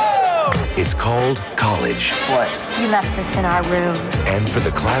 It's called college. What? You left this in our room. And for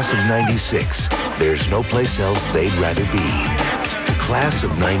the class of 96, there's no place else they'd rather be. Class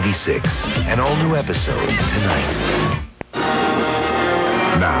of 96, an all-new episode tonight.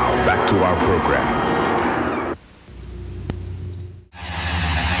 Now, back to our program.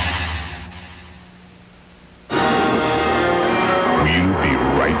 We'll be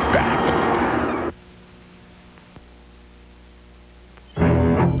right back.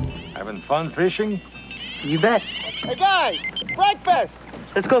 Having fun fishing? You bet. Hey, guys, breakfast.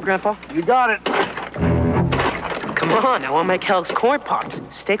 Let's go, Grandpa. You got it. Come on, I want my Kellogg's Corn Pops.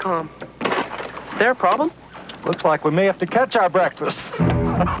 Stay calm. Is there a problem? Looks like we may have to catch our breakfast.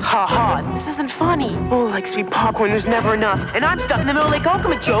 Ha ha, this isn't funny. Oh, like sweet popcorn, there's never enough. And I'm stuck in the middle of Lake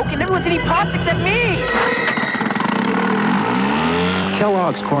Okama joke, and everyone's eating pops except me.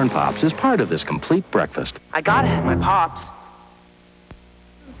 Kellogg's Corn Pops is part of this complete breakfast. I gotta have my pops.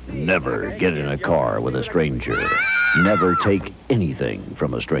 Never get in a car with a stranger. Never take anything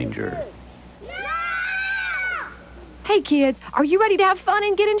from a stranger. Hey kids, are you ready to have fun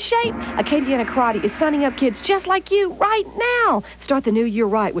and get in shape? Acadiana Karate is signing up kids just like you right now. Start the new year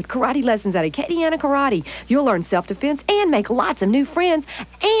right with karate lessons at Acadiana Karate. You'll learn self-defense and make lots of new friends.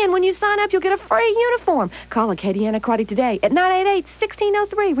 And when you sign up, you'll get a free uniform. Call Acadiana Karate today at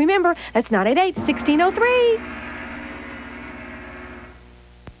 988-1603. Remember, that's 988-1603.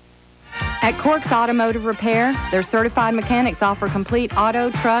 At Cork's Automotive Repair, their certified mechanics offer complete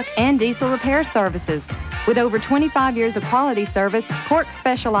auto, truck, and diesel repair services. With over 25 years of quality service, Cork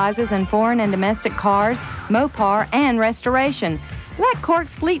specializes in foreign and domestic cars, Mopar, and restoration. Let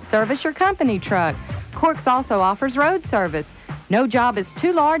Cork's fleet service your company truck. Cork's also offers road service. No job is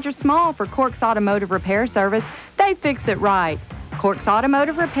too large or small for Cork's Automotive Repair Service. They fix it right. Cork's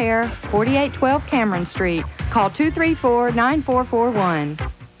Automotive Repair, 4812 Cameron Street. Call 234-9441.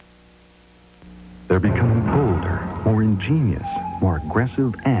 They're becoming bolder, more ingenious, more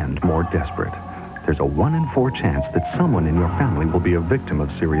aggressive, and more desperate. There's a 1 in 4 chance that someone in your family will be a victim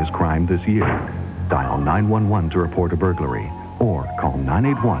of serious crime this year. Dial 911 to report a burglary, or call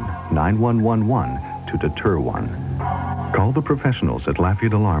 981-9111 to deter one. Call the professionals at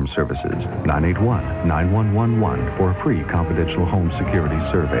Lafayette Alarm Services, 981-9111 for a free confidential home security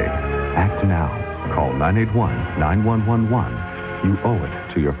survey. Act now. Call 981-9111. You owe it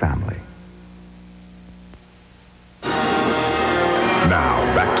to your family. Now,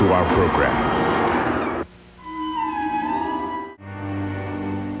 back to our program.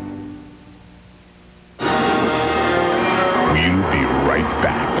 We'll be right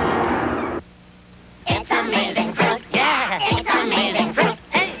back. It's amazing fruit. Yeah, it's amazing fruit.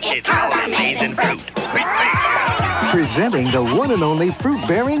 It's called amazing fruit. Presenting the one and only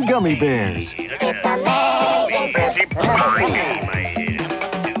fruit-bearing gummy bears. It's amazing fruit.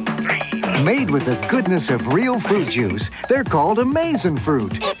 Made with the goodness of real fruit juice, they're called Amazing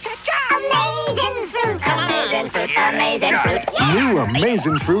Fruit. It's amazing fruit. Amazing fruit. Amazing fruit. New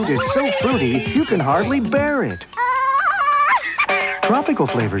Amazing Fruit is so fruity, you can hardly bear it. Tropical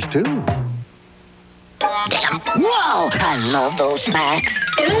flavors, too. Whoa, I love those snacks.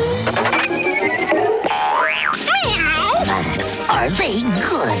 Snacks, are they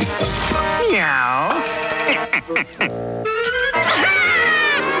good? Meow.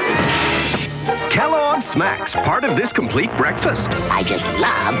 Kellogg's Smacks, part of this complete breakfast. I just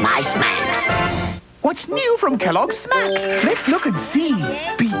love my Smacks. What's new from Kellogg's Smacks? Let's look and see.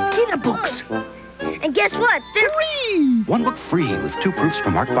 Beginner books. And guess what? They're free! One book free with 2 proofs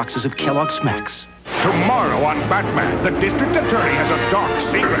from Art Boxes of Kellogg's Smacks. Tomorrow on Batman, the district attorney has a dark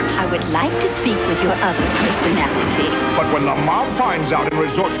secret. I would like to speak with your other personality. But when the mob finds out and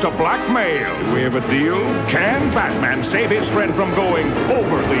resorts to blackmail, do we have a deal? Can Batman save his friend from going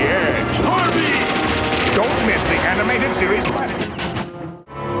over the edge? Harvey! Don't miss the animated series.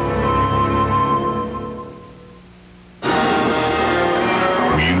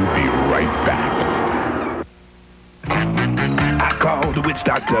 We'll be right back. I called the witch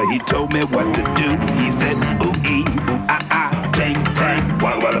doctor, he told me what to do. He said, ooh-ee, ooh-ah-ah, tang, tang,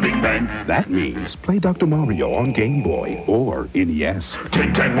 walla-walla, bing, bang. That means play Dr. Mario on Game Boy or NES.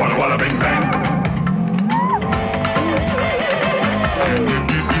 Ting, tang, walla-walla, bing, bang.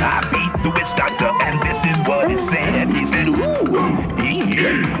 I beat the witch doctor, and this is what he said. He said, ooh-ee,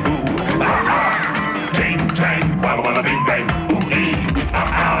 ooh-ah-ah, ting, tang, walla-walla, bing, bang, ooh-ee,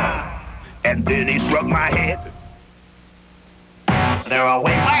 ooh-ah-ah. And then he struck my head. There are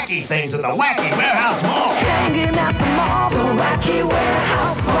way wacky things in the Wacky Warehouse Mall. Hanging out the mall, the Wacky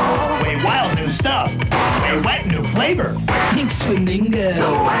Warehouse Mall. Way wild new stuff. Way wet new flavor. Pink swimming girl.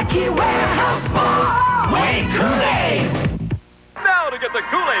 The Wacky Warehouse Mall. Way Kool-Aid. Now to get the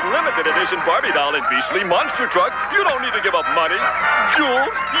Kool-Aid limited edition Barbie doll and Beastly Monster Truck, you don't need to give up money.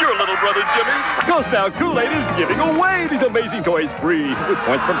 Jules, your little brother Jimmy. Because now Kool-Aid is giving away these amazing toys free with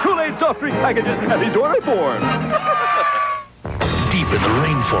points from Kool-Aid soft drink packages and these order forms. Deep in the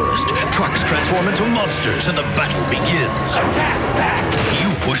rainforest, trucks transform into monsters and the battle begins. Attack Pack!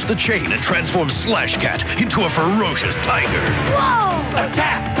 You push the chain and transform Slash Cat into a ferocious tiger. Whoa!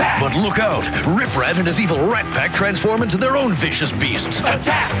 Attack Pack! But look out! Rip Rat and his evil Rat Pack transform into their own vicious beasts.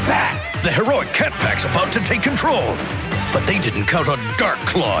 Attack Pack! The heroic Cat Pack's about to take control. But they didn't count on Dark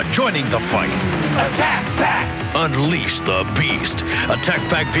Claw joining the fight. Attack Pack! Unleash the beast. Attack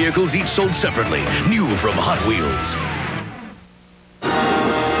Pack vehicles each sold separately, new from Hot Wheels.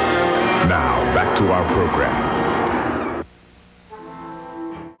 Now, back to our program.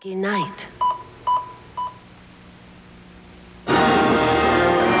 Good night. We'll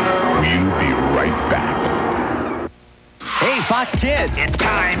be right back. Hey, Fox Kids! It's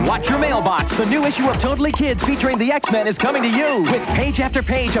time! Watch your mailbox. The new issue of Totally Kids featuring the X-Men is coming to you with page after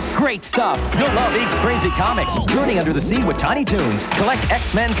page of great stuff. You'll love Eek's Crazy Comics, Journey Under the Sea with Tiny Toons, collect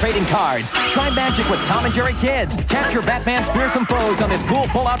X-Men trading cards, try magic with Tom and Jerry Kids, capture Batman's fearsome foes on this cool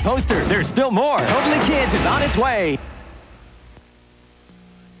pull-out poster. There's still more. Totally Kids is on its way.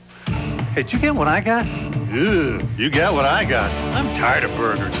 Hey, did you get what I got? Ew, you got what I got. I'm tired of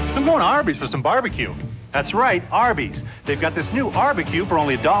burgers. I'm going to Arby's for some barbecue. That's right, Arby's. They've got this new barbecue for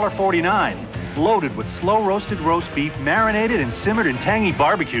only $1.49. Loaded with slow-roasted roast beef, marinated and simmered in tangy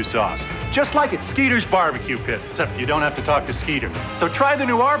barbecue sauce. Just like at Skeeter's Barbecue Pit, except you don't have to talk to Skeeter. So try the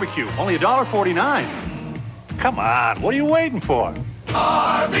new barbecue, only $1.49. Come on, what are you waiting for?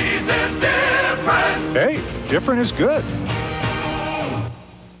 Arby's is different. Hey, different is good.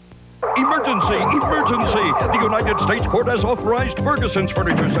 Emergency! Emergency! The United States Court has authorized Ferguson's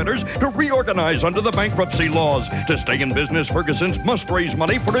Furniture Centers to reorganize under the bankruptcy laws. To stay in business, Ferguson's must raise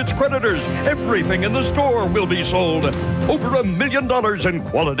money for its creditors. Everything in the store will be sold. Over $1 million in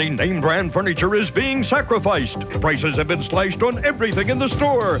quality name-brand furniture is being sacrificed. Prices have been slashed on everything in the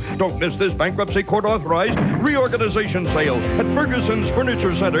store. Don't miss this bankruptcy court-authorized reorganization sale at Ferguson's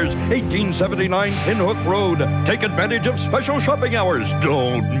Furniture Centers, 1879 Pinhook Road. Take advantage of special shopping hours.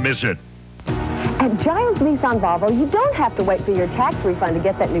 Don't miss it. At Giles Nissan Volvo, you don't have to wait for your tax refund to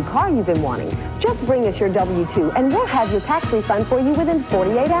get that new car you've been wanting. Just bring us your W-2 and we'll have your tax refund for you within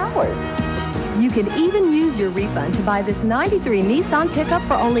 48 hours. You could even use your refund to buy this 93 Nissan pickup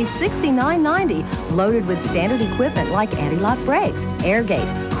for only $69.90, loaded with standard equipment like anti-lock brakes, air gate,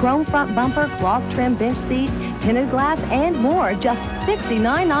 chrome front bumper, cloth trim bench seats, tinted glass, and more, just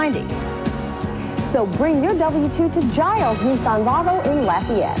 $69.90. So bring your W-2 to Giles Nissan Volvo in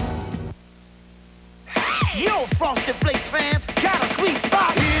Lafayette. Yo, Frosted Flakes fans, got a sweet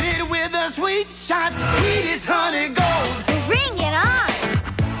spot. Hit it with a sweet shot. Sweetest honey gold. Bring it on.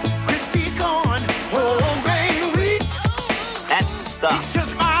 Crispy corn, whole grain wheat. That's the stuff. It's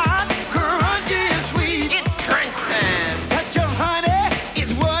just fine, crunchy and sweet. It's crunch time. Touch of honey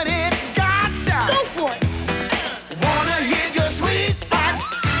is what it's got. Go for it. Wanna hit your sweet spot?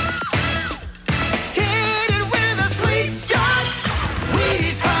 Hit it with a sweet shot.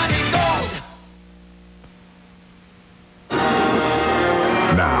 Sweetest honey gold.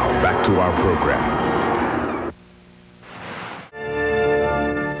 Now, back to our program.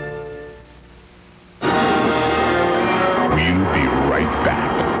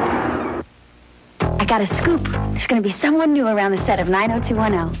 got a scoop. There's going to be someone new around the set of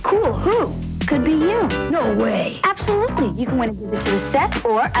 90210. Cool, who? Could be you. No way. Absolutely. You can win a visit to the set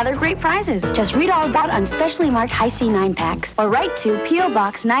or other great prizes. Just read all about on specially marked High C 9-packs or write to P.O.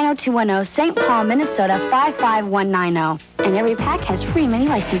 Box 90210, St. Paul, Minnesota 55190. And every pack has free mini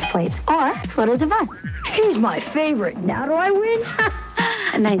license plates or photos of us. He's my favorite. Now do I win?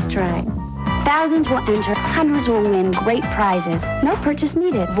 A nice try. Thousands will enter, hundreds will win great prizes. No purchase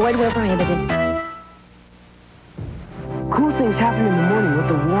needed. Void where prohibited. Cool things happen in the morning with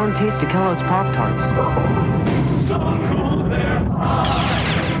the warm taste of Kellogg's Pop-Tarts. So cool, they're hot.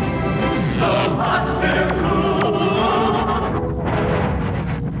 So hot, they're cool.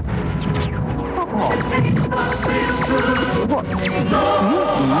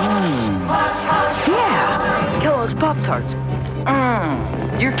 Yeah, Kellogg's Pop-Tarts.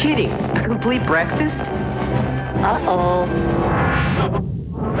 You're kidding. A complete breakfast? Uh-oh.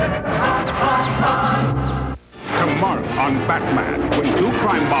 Tomorrow on Batman, when two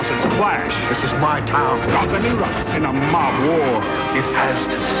crime bosses clash. This is my town. Gotham erupts in a mob war. It has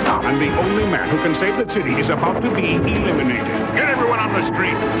to stop. And the only man who can save the city is about to be eliminated. Get everyone on the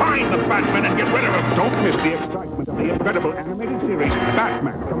street, find the Batman, and get rid of him. Don't miss the excitement of the incredible animated series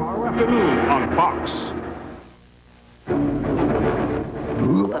Batman tomorrow afternoon on Fox.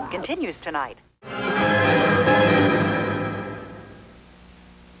 Continues tonight.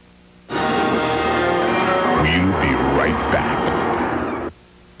 We'll be right back.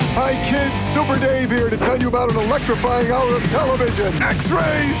 Hi, kids. Super Dave here to tell you about an electrifying hour of television.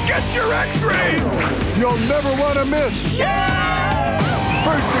 X-rays! Get your X-rays! You'll never want to miss.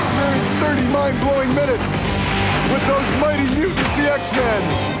 First experience 30 mind-blowing minutes with those mighty mutants, the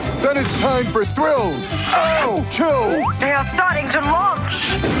X-Men. Then it's time for thrills. Oh, chills. They are starting to launch.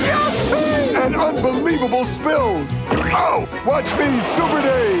 And unbelievable spills. Oh, watch me, Super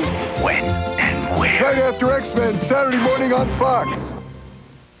Dave. When and where? Right after X-Men, Saturday morning on Fox.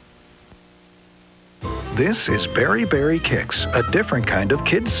 This is Berry Berry Kicks, a different kind of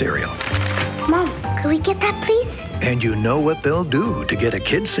kids cereal. Mom, could we get that, please? And you know what they'll do to get a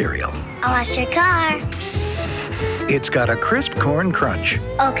kid's cereal. I'll wash your car. It's got a crisp corn crunch,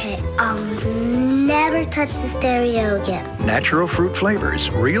 Okay, I'll never touch the stereo again. natural fruit flavors,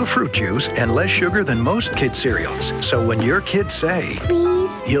 real fruit juice, and less sugar than most kid cereals. So when your kids say, Please?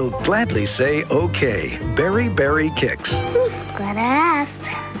 you'll gladly say, okay. Berry Berry Kicks. Glad I asked.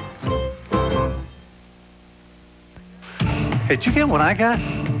 Hey, did you get what I got?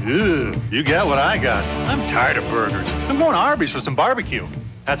 Ew, you got what I got. I'm tired of burgers. I'm going to Arby's for some barbecue.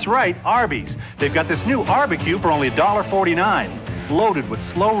 That's right, Arby's. They've got this new barbecue for only $1.49. Loaded with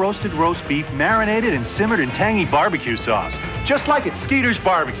slow-roasted roast beef, marinated and simmered in tangy barbecue sauce. Just like at Skeeter's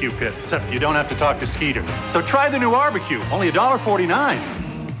Barbecue Pit, except you don't have to talk to Skeeter. So try the new barbecue, only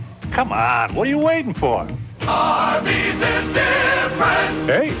 $1.49. Come on, what are you waiting for? Arby's is different.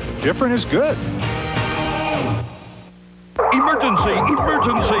 Hey, different is good. Emergency!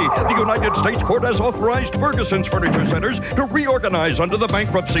 Emergency! The United States Court has authorized Ferguson's Furniture Centers to reorganize under the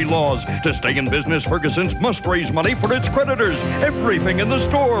bankruptcy laws. To stay in business, Ferguson's must raise money for its creditors. Everything in the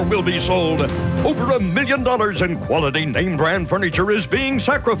store will be sold. Over $1 million in quality name-brand furniture is being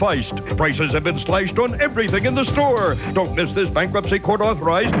sacrificed. Prices have been slashed on everything in the store. Don't miss this bankruptcy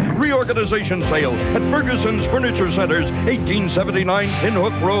court-authorized reorganization sale at Ferguson's Furniture Centers, 1879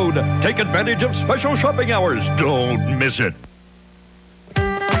 Pinhook Road. Take advantage of special shopping hours. Don't miss it.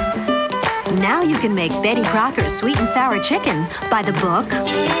 Now you can make Betty Crocker's sweet and sour chicken by the book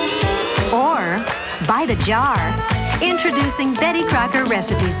or by the jar. Introducing Betty Crocker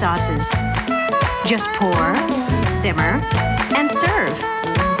recipe sauces. Just pour, simmer, and serve.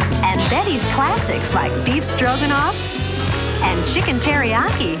 And Betty's classics like beef stroganoff and chicken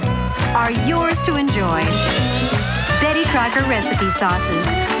teriyaki are yours to enjoy. Betty Crocker recipe sauces.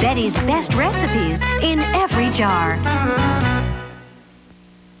 Betty's best recipes in every jar.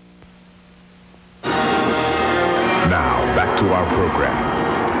 Now, back to our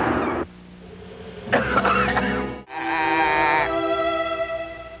program.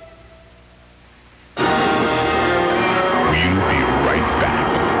 We'll be right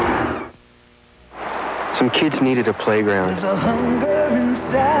back. Some kids needed a playground. There's a hunger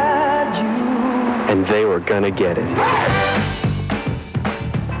inside you. And they were gonna get it.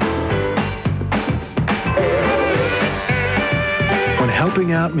 When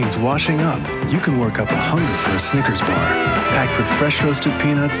helping out means washing up, you can work up a hunger for a Snickers bar. Packed with fresh roasted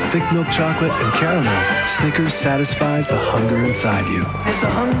peanuts, thick milk chocolate, and caramel, Snickers satisfies the hunger inside you. There's a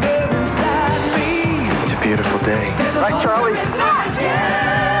hunger inside me. It's a beautiful day. Right, Charlie?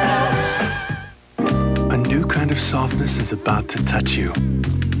 A new kind of softness is about to touch you.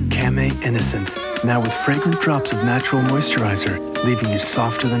 Camay Innocence. Now with fragrant drops of natural moisturizer, leaving you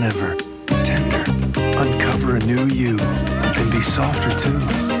softer than ever. Tender. Uncover a new you. And be softer too.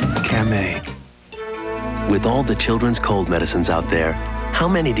 Camay. With all the children's cold medicines out there, how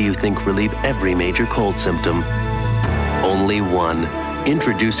many do you think relieve every major cold symptom? Only one.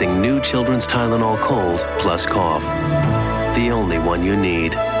 Introducing new Children's Tylenol Cold plus Cough. The only one you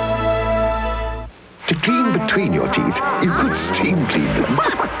need. To clean between your teeth, you could steam clean them.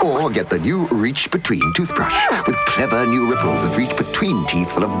 Or get the new Reach Between toothbrush with clever new ripples that reach between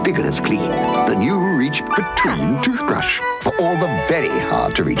teeth for a vigorous clean. The new Reach Between toothbrush for all the very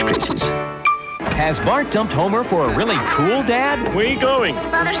hard-to-reach places. Has Bart dumped Homer for a really cool dad? Where you going?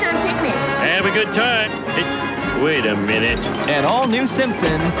 Father-son picnic. Have a good time. Hey, wait a minute. And all new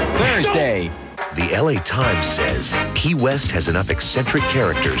Simpsons Thursday. The LA Times says Key West has enough eccentric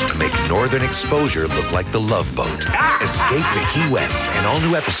characters to make Northern Exposure look like the Love Boat. Escape to Key West, an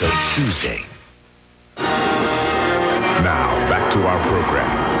all-new episode Tuesday. Now, back to our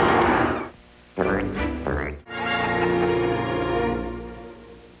program.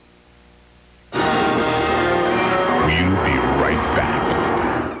 We'll be right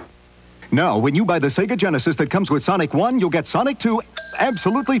back. Now, when you buy the Sega Genesis that comes with Sonic 1, you'll get Sonic 2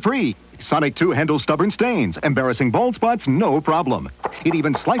 absolutely free. Sonic 2 handles stubborn stains, embarrassing bald spots, no problem. It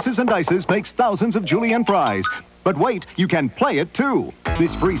even slices and dices, makes thousands of julienne fries. But wait, you can play it too.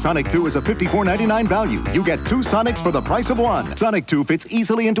 This free Sonic 2 is a $54.99 value. You get 2 Sonics for the price of 1. Sonic 2 fits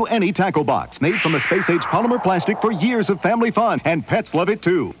easily into any tackle box. Made from a space-age polymer plastic for years of family fun. And pets love it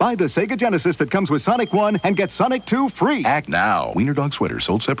too. Buy the Sega Genesis that comes with Sonic 1 and get Sonic 2 free. Act now. Wiener Dog sweaters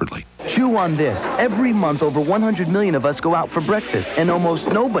sold separately. Chew on this. Every month, over 100 million of us go out for breakfast, and almost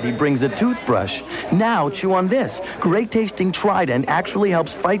nobody brings a toothbrush. Now, chew on this. Great-tasting Trident actually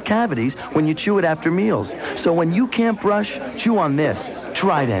helps fight cavities when you chew it after meals. So when you can't brush, chew on this.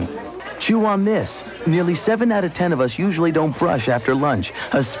 Trident. Chew on this. Nearly 7 out of 10 of us usually don't brush after lunch,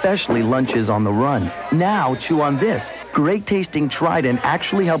 especially lunches on the run. Now, chew on this. Great-tasting Trident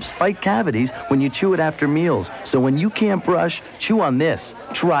actually helps fight cavities when you chew it after meals. So when you can't brush, chew on this.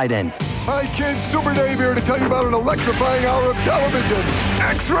 Trident. Hi, kids. Super Dave here to tell you about an electrifying hour of television.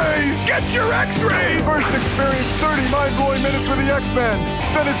 X-rays! Get your X-rays! First experience 30 mind-blowing minutes with the X-Men.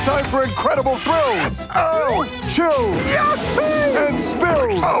 Then it's time for incredible thrills. Oh! Chills. And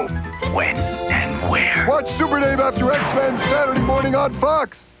spills. Oh! When and where? Watch Super Dave after X-Men Saturday morning on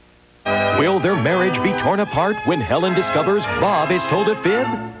Fox. Will their marriage be torn apart when Helen discovers Bob has told a fib?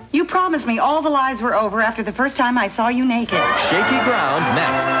 You promised me all the lies were over after the first time I saw you naked. Shaky ground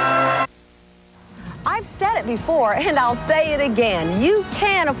next. I've said it before, and I'll say it again. You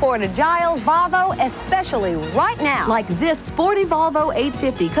can afford a Giles Volvo, especially right now. Like this sporty Volvo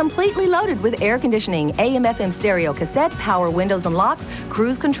 850, completely loaded with air conditioning, AM/FM stereo cassette, power windows and locks,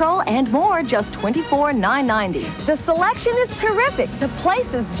 cruise control, and more, just $24,990. The selection is terrific. The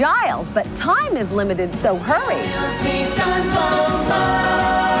place is Giles, but time is limited, so hurry.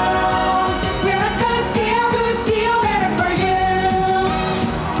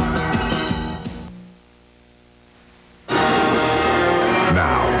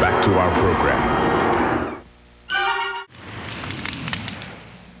 Now, back to our program.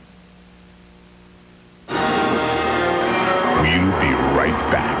 We'll be right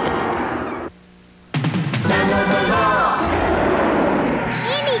back.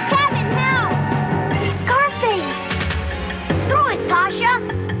 Andy, Kevin, help! Scarface! Throw it, Tasha!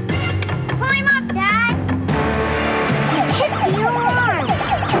 Climb up, Dad! You hit the alarm!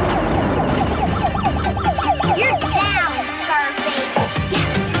 You're down, Scarface!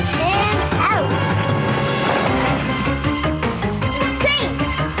 And out! Safe!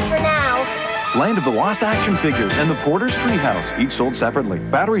 For now. Land of the Lost action figures and the Porter's Treehouse, each sold separately.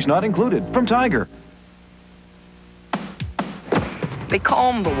 Batteries not included. From Tiger. They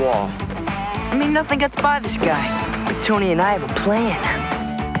call him the Wall. I mean, nothing gets by this guy. But Tony and I have a plan.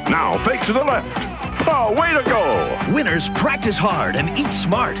 Now, fake to the left. Oh, way to go! Winners practice hard and eat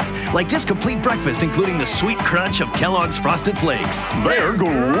smart. Like this complete breakfast, including the sweet crunch of Kellogg's Frosted Flakes. They're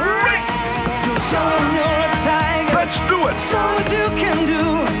great! Let's do it! Show what you can do.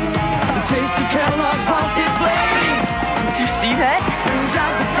 The taste of Kellogg's Frosted Flakes. Did you see that? Brings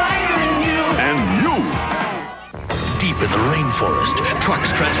out the fire in you. And you! Deep in in the rainforest. Trucks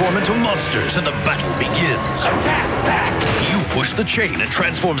transform into monsters and the battle begins. Attack back! You push the chain and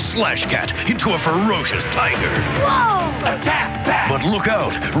transform Slash Cat into a ferocious tiger. Whoa! Attack back! But look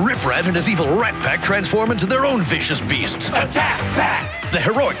out! Rip Rat and his evil Rat Pack transform into their own vicious beasts. Attack back! The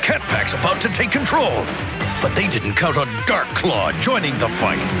heroic Cat Pack's about to take control. But they didn't count on Dark Claw joining the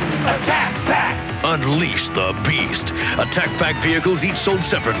fight. Attack back! Unleash the beast. Attack Pack vehicles each sold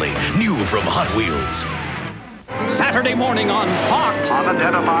separately. New from Hot Wheels. Saturday morning on Fox.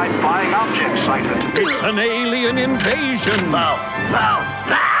 Unidentified flying object sighted. It's an alien invasion. Bow, bow,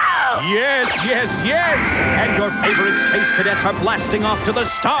 bow! Yes, yes, yes! And your favorite space cadets are blasting off to the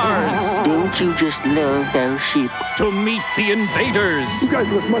stars. Don't you just love those sheep? To meet the invaders. You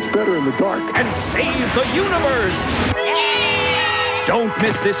guys look much better in the dark. And save the universe. Don't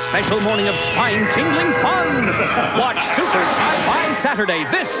miss this special morning of spine-tingling fun. Watch Super Sci-Fi Saturday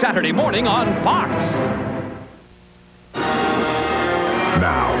this Saturday morning on Fox.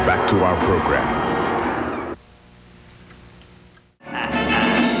 Now, back to our program.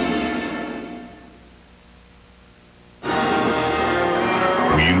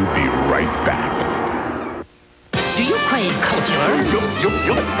 We'll be right back. Do you crave culture?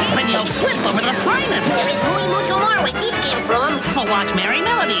 When you'll flip over the finest. There's muy mucho more where these came from. So watch Merry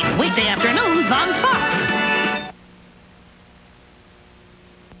Melodies, weekday afternoons on Fox.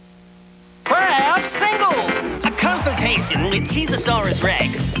 Perhaps singles. A consultation with Cheezosaurus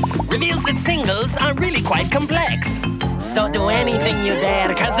Rex reveals that singles are really quite complex. So do anything you dare,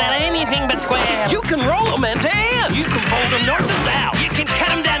 cause they're anything but square. You can roll them end to end. You can fold them north to south. You can cut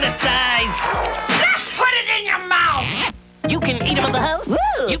them down to size. Just put it in your mouth. You can eat them in the house. Woo.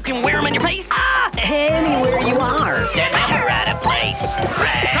 You can wear them in your face. Anywhere you are. They're never out of place.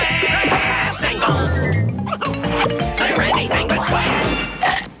 Singles. They're anything but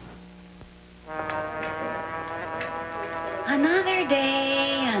square. Another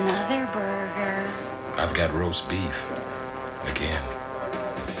day, another burger. I've got roast beef. Again.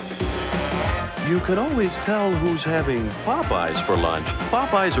 You can always tell who's having Popeyes for lunch.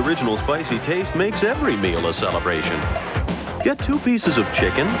 Popeyes' original spicy taste makes every meal a celebration. Get 2 pieces of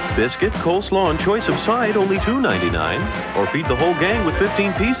chicken, biscuit, coleslaw, and choice of side, only $2.99. Or feed the whole gang with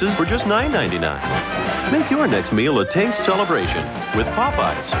 15 pieces for just $9.99. Make your next meal a taste celebration with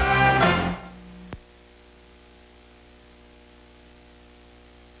Popeyes.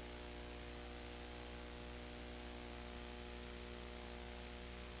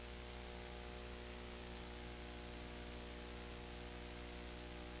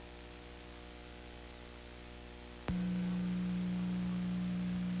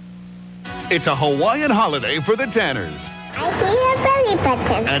 It's a Hawaiian holiday for the Tanners. I see your belly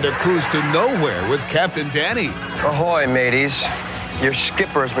button. And a cruise to nowhere with Captain Danny. Ahoy, mateys. Your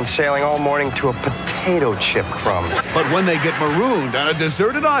skipper has been sailing all morning to a potato chip crumb. But when they get marooned on a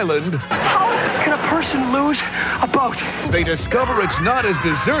deserted island... How can a person lose a boat? They discover it's not as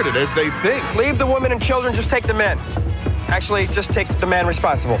deserted as they think. Leave the women and children, just take the men. Actually, just take the man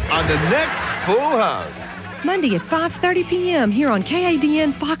responsible. On the next Full House. Monday at 5:30 p.m. here on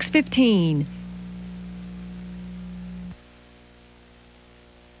KADN Fox 15.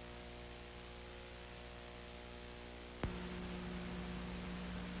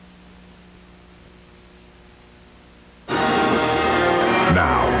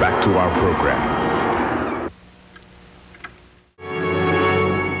 Now, back to our program.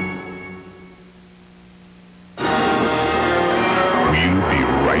 We'll be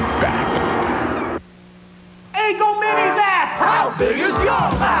right back. How big is your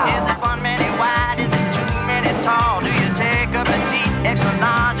mouth? Is it 1 minute wide? Is it 2 minutes tall? Do you take a petite, extra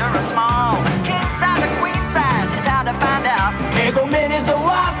large, or a small? King size or queen size is how to find out. Eggo minis or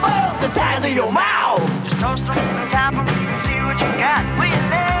waffles the size of your mouth. Just toast them and top them and see what you got. Will you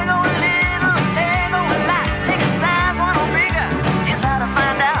Lego a little, Lego a lot? Take a size, one or bigger is how to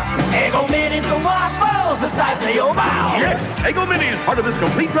find out. Eggo minis or waffles the size of your mouth. Yes, Eggo Minis, part of this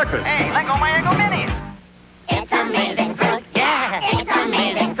complete breakfast. Hey, let go my Eggo Minis. It's amazing fruit. Yeah, it's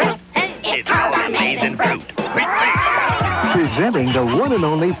amazing fruit. It's all amazing fruit. Presenting the one and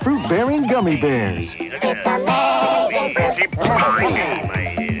only fruit-bearing gummy bears. It's amazing fruit.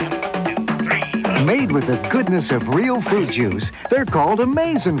 Made with the goodness of real fruit juice, they're called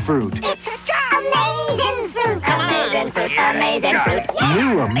Amazing Fruit. It's amazing fruit. Amazing fruit. Amazing fruit.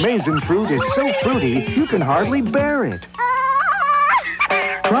 New Amazing Fruit is so fruity, you can hardly bear it.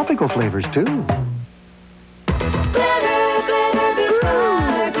 Tropical flavors, too.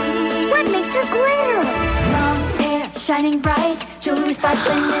 Shining bright, jewelry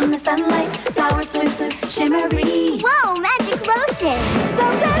sparkling in the sunlight, flowers smooth, shimmery. Whoa, magic lotion! So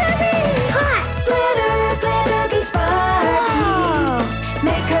glittery! Hot! Glitter, glitter, beach bar.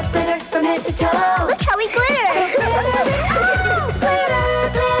 head to toe. Look how we glitter.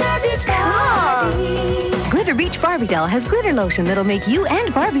 Glitter Beach Barbie. Glitter Beach Barbie doll has glitter lotion that'll make you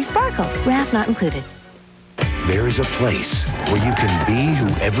and Barbie sparkle. Wrap not included. There's a place where you can be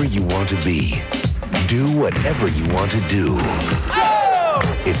whoever you want to be. Do whatever you want to do.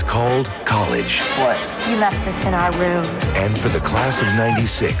 It's called college. What? You left this in our room. And for the class of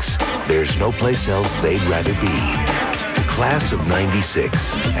 96, there's no place else they'd rather be. Class of 96,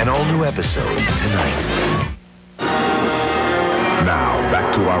 an all-new episode tonight. Now,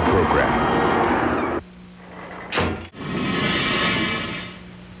 back to our program.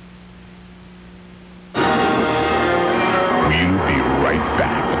 We'll be right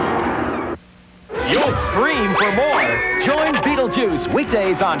back. You'll scream for more. Join Beetlejuice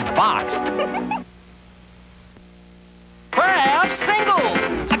weekdays on Fox. Perhaps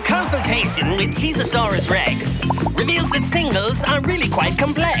singles. A consultation with Cheezosaurus Rex reveals that singles are really quite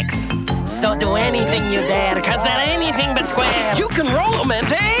complex. So do anything you dare, cause they're anything but square. You can roll them end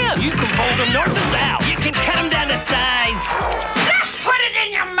to end. You can fold them north to south. You can cut them down to size. Just put it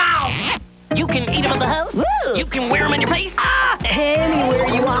in your mouth. You can eat them in the house. Woo. You can wear them in your face. Anywhere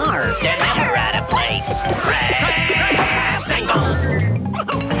you are. They're never out of place. Crab singles.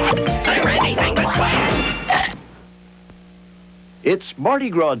 They're anything but square. It's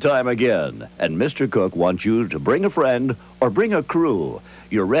Mardi Gras time again, and Mr. Cook wants you to bring a friend or bring a crew.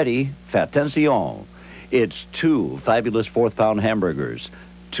 You're ready? Attention. It's 2 fabulous 4th-pound hamburgers,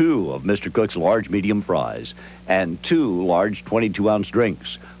 2 of Mr. Cook's large medium fries, and 2 large 22-ounce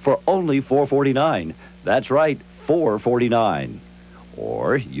drinks for only $4.49. That's right, $4.49.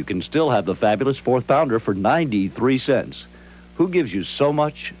 Or you can still have the fabulous 4th pounder for 93 cents. Who gives you so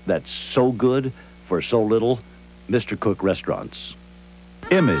much that's so good for so little? Mr. Cook Restaurants.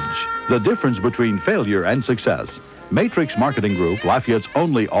 Image, the difference between failure and success. Matrix Marketing Group, Lafayette's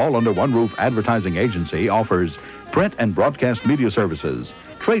only all-under-one-roof advertising agency, offers print and broadcast media services,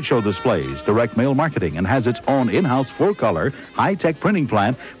 trade show displays, direct mail marketing, and has its own in-house full-color, high-tech printing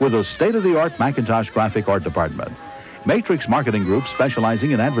plant with a state-of-the-art Macintosh graphic art department. Matrix Marketing Group,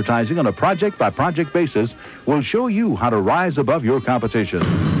 specializing in advertising on a project-by-project basis, will show you how to rise above your competition.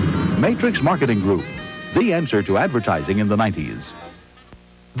 Matrix Marketing Group, the answer to advertising in the 90s.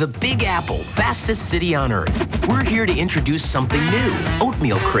 The Big Apple, fastest city on Earth. We're here to introduce something new.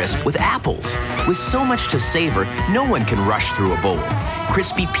 Oatmeal crisp with apples. With so much to savor, no one can rush through a bowl.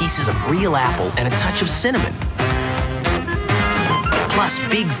 Crispy pieces of real apple and a touch of cinnamon. Plus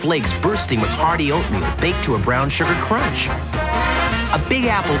big flakes bursting with hearty oatmeal baked to a brown sugar crunch. A Big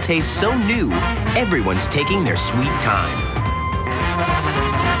Apple tastes so new, everyone's taking their sweet time.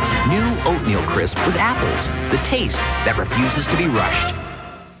 New oatmeal crisp with apples, the taste that refuses to be rushed.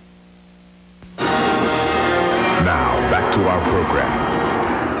 Now, back to our program.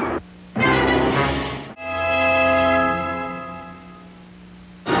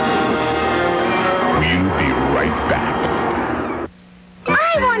 We'll be right back. I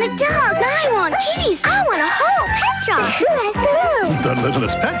want a dog. I want kitties. I want a whole pet shop. Let's go. The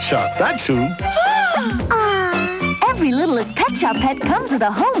Littlest Pet Shop, that's who. Every Littlest Pet Shop pet comes with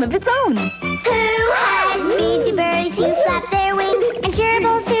a home of its own. Who has measly birdies who flap their wings and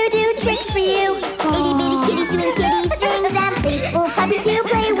gerbils who do tricks for you? Itty bitty kitties doing kitty things and faithful puppies who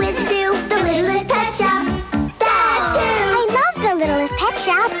play with Sue. The Littlest Pet Shop, that's who. I love the Littlest Pet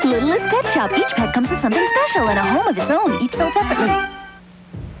Shop. Littlest Pet Shop. Each pet comes with something special and a home of its own, each sold separately.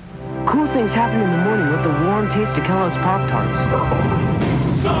 Cool things happen in the morning with the warm taste of Kellogg's Pop-Tarts.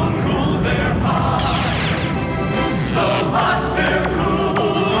 Some cool their Pop-Tarts. So hot they're cool.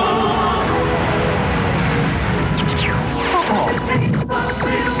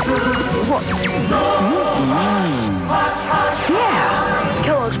 What? Yeah,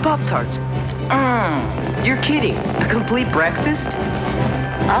 Kellogg's Pop-Tarts. You're kidding. A complete breakfast?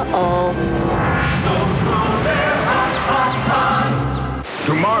 Uh-oh.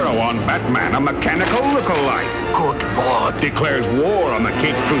 Tomorrow on Batman, a mechanical look-alike. Good Lord. Declares war on the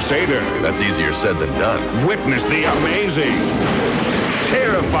Caped Crusader. That's easier said than done. Witness the amazing,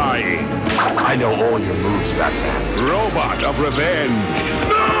 terrifying. I know all your moves, Batman. Robot of revenge.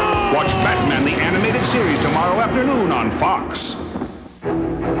 No! Watch Batman, the animated series, tomorrow afternoon on Fox.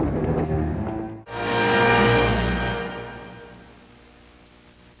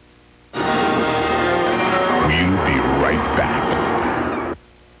 We'll be right back.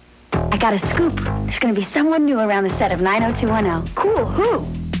 I got a scoop. There's going to be someone new around the set of 90210. Cool, who?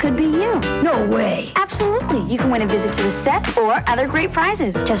 could be you. No way. Absolutely. You can win a visit to the set or other great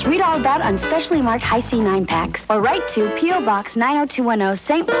prizes. Just read all about on specially marked High C 9-packs or write to P.O. Box 90210,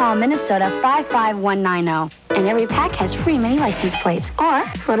 St. Paul, Minnesota 55190. And every pack has free mini license plates or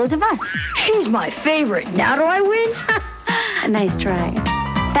photos of us. She's my favorite. Now do I win? Nice try.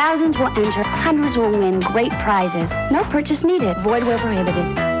 Thousands will enter, hundreds will win great prizes. No purchase needed. Void where prohibited.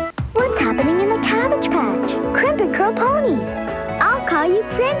 What's happening in the Cabbage Patch? Crimp and curl ponies. I'll call you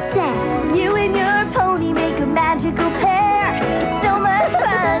Princess. You and your pony make a magical pair. It's so much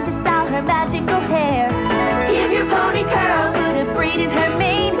fun to style her magical hair. Give your pony curls with a braid in her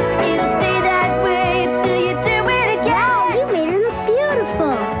mane. It'll stay that way till you do it again. Wow, you made her look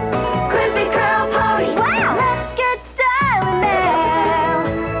beautiful. Crimp and curl pony. Wow. Let's get styling now.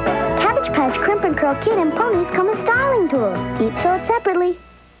 Cabbage Patch Crimp and Curl Kit and Ponies come with styling tools. Each sold separately.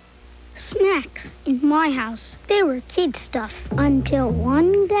 Snacks in my house. They were kid stuff until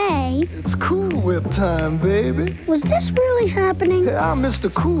one day. It's Cool Whip time, baby. Was this really happening? Hey, I'm Mr.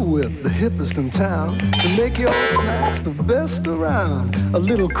 Cool Whip, the hippest in town, to make your snacks the best around. A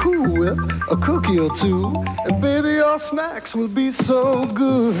little Cool Whip, a cookie or two, and baby, your snacks will be so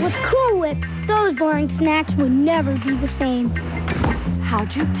good. With Cool Whip, those boring snacks would never be the same.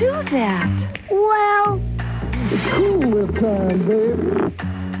 How'd you do that? Well, it's Cool Whip time, baby.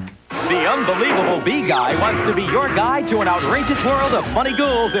 The unbelievable bee guy wants to be your guide to an outrageous world of funny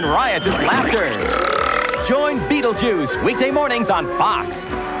ghouls and riotous laughter. Join Beetlejuice weekday mornings on Fox.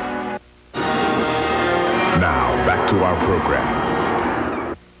 Now, back to our program.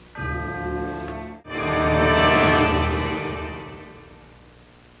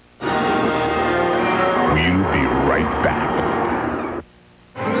 We'll be right back.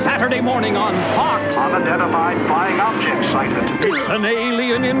 Saturday morning on Fox. Unidentified flying object sighted. It's an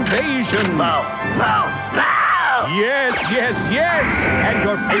alien invasion. Bow, bow, bow! Yes, yes, yes! And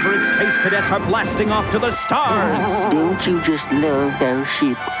your favorite space cadets are blasting off to the stars. Don't you just love those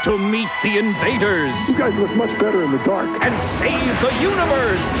sheep? To meet the invaders. You guys look much better in the dark. And save the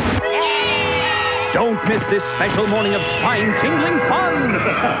universe. Don't miss this special morning of spine-tingling fun.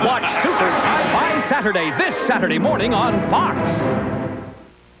 Watch Super Sci-Fi Saturday, this Saturday morning on Fox.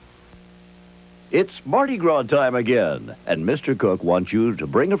 It's Mardi Gras time again, and Mr. Cook wants you to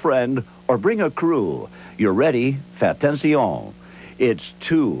bring a friend or bring a crew. You're ready? Attention. It's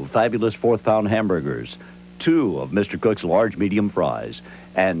 2 fabulous 4th-pound hamburgers, 2 of Mr. Cook's large medium fries,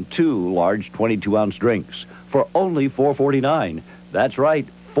 and 2 large 22-ounce drinks for only $4.49. That's right,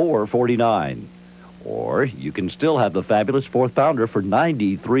 $4.49. Or you can still have the fabulous 4th-pounder for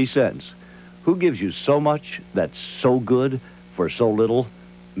 93 cents. Who gives you so much that's so good for so little?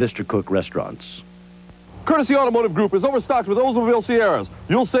 Mr. Cook Restaurants. Courtesy Automotive Group is overstocked with Oldsmobile Sierras.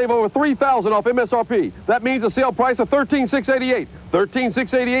 You'll save over $3,000 off MSRP. That means a sale price of $13,688.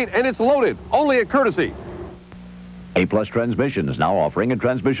 $13,688, and it's loaded. Only at Courtesy. A-Plus Transmission is now offering a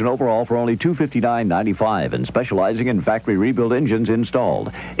transmission overhaul for only $259.95 and specializing in factory rebuild engines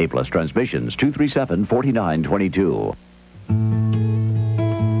installed. A-Plus Transmissions, 237-4922.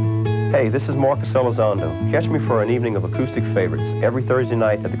 Hey, this is Marcus Elizondo. Catch me for an evening of acoustic favorites every Thursday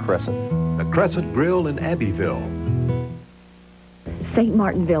night at the Crescent. The Crescent Grill in Abbeville. St.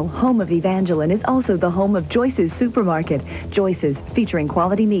 Martinville, home of Evangeline, is also the home of Joyce's Supermarket. Joyce's, featuring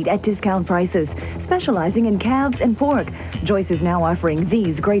quality meat at discount prices, specializing in calves and pork. Joyce is now offering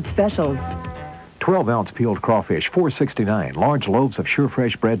these great specials. 12-ounce peeled crawfish, $4.69. Large loaves of sure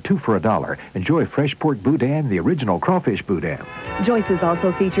fresh bread, 2 for $1. Enjoy fresh pork boudin, the original crawfish boudin. Joyce's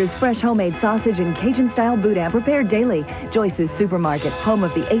also features fresh homemade sausage and Cajun-style boudin prepared daily. Joyce's Supermarket, home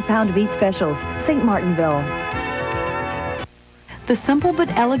of the 8-pound meat specials. St. Martinville. The simple but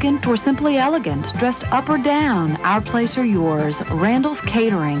elegant or simply elegant, dressed up or down, our place or yours, Randall's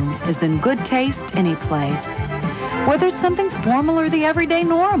Catering is in good taste any place. Whether it's something formal or the everyday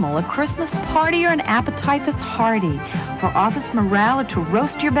normal, a Christmas party or an appetite that's hearty, for office morale or to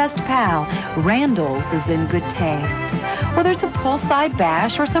roast your best pal, Randall's is in good taste. Whether it's a poolside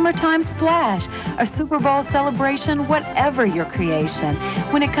bash or summertime splash, a Super Bowl celebration, whatever your creation,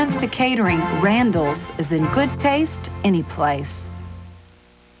 when it comes to catering, Randall's is in good taste any place.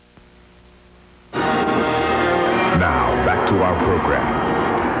 Now, back to our program.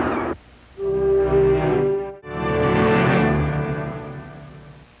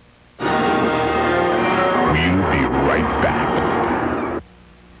 We'll be right back.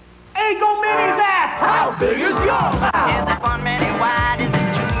 Hey, go Minnie's ass! How big is your mouth? Is it 1 minute wide? Is it 2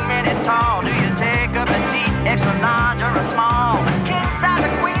 minutes tall? Do you take a petite, extra large, or a small? King size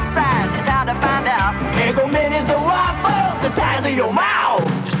or queen size is how to find out. Hey, go Minnie's a waffle the size of your mouth.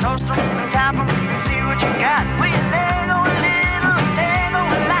 Just toast them on top and see what you got. Will you leg a little, leg a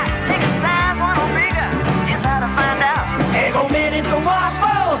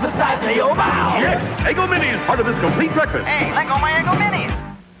Bow, bow. Yes, Eggo Mini is part of this complete breakfast. Hey, let go my Eggo Minis.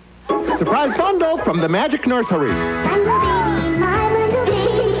 Surprise bundle from the Magic Nursery. Bundle baby, my bundle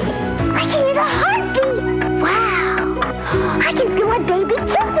baby. I can hear the heartbeat. Wow. I can feel my baby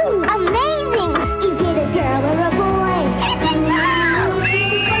kissing. Amazing. Is it a girl or a boy? It's a girl.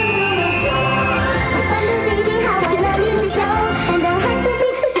 Bundle baby, how I love you so. And our hearts will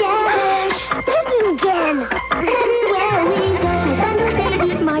beat together. Kissing again. Everywhere we go. Bundle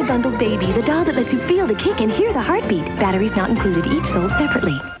baby. My Bundle Baby, the doll that lets you feel the kick and hear the heartbeat. Batteries not included, each sold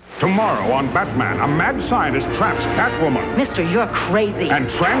separately. Tomorrow on Batman, a mad scientist traps Catwoman. Mister, you're crazy. And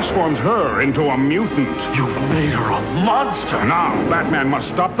transforms her into a mutant. You've made her a monster. Now, Batman must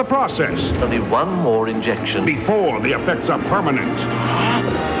stop the process. Only one more injection. Before the effects are permanent.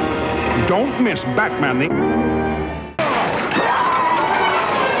 Don't miss Batman the...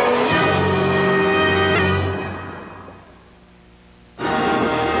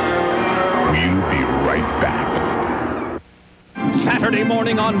 We'll be right back. Saturday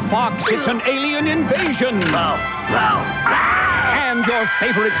morning on Fox, it's an alien invasion. And your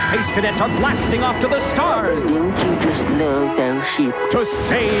favorite space cadets are blasting off to the stars. Don't you just love those sheep? To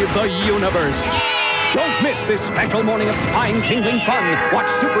save the universe. Don't miss this special morning of spine-tingling fun. Watch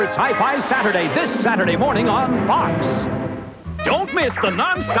Super Sci-Fi Saturday this Saturday morning on Fox. Don't miss the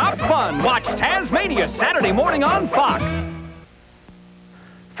non-stop fun. Watch Tasmania Saturday morning on Fox.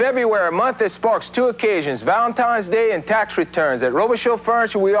 February, a month that sparks two occasions, Valentine's Day and tax returns. At Robichaux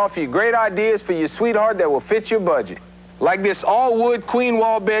Furniture, we offer you great ideas for your sweetheart that will fit your budget. Like this all-wood queen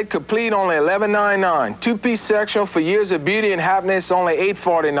wall bed, complete only $11.99. Two-piece sectional for years of beauty and happiness, only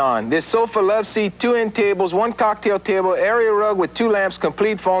 $8.49. This sofa love seat, two end tables, one cocktail table, area rug with two lamps,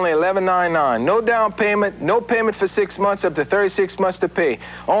 complete for only $11.99. No down payment, no payment for 6 months, up to 36 months to pay.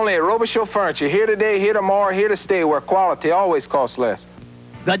 Only at Robichaux Furniture. Here today, here tomorrow, here to stay, where quality always costs less.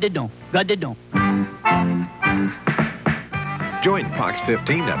 Gadidon. Join Fox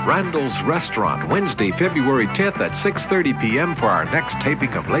 15 at Randall's Restaurant Wednesday, February 10th at 6:30 p.m. for our next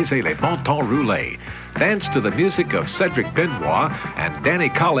taping of Laissez les Bon Temps Roulés. Dance to the music of Cedric Benoit and Danny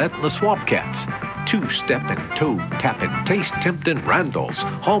Collette and the Swamp Cats. Two-stepping, toe-tapping, taste-tempting Randall's,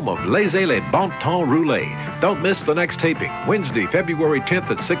 home of Laissez les Bon Temps Roulés. Don't miss the next taping, Wednesday, February 10th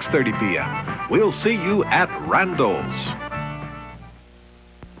at 6:30 p.m. We'll see you at Randall's.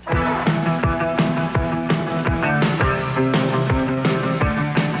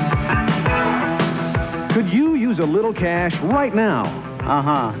 Could you use a little cash right now?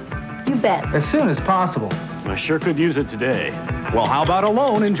 Uh-huh. You bet. As soon as possible. I sure could use it today. Well, how about a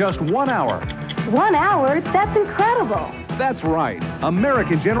loan in just 1 hour? 1 hour? That's incredible. That's right.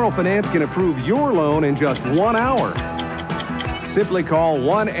 American General Finance can approve your loan in just 1 hour. Simply call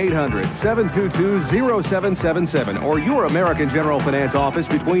 1-800-722-0777 or your American General Finance office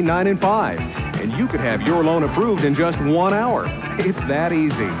between 9 and 5. And you could have your loan approved in just 1 hour. It's that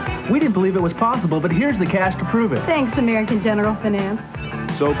easy. We didn't believe it was possible, but here's the cash to prove it. Thanks, American General Finance.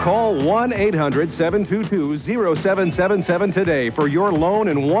 So call 1-800-722-0777 today for your loan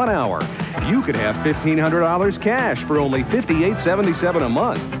in 1 hour. You could have $1,500 cash for only $58.77 a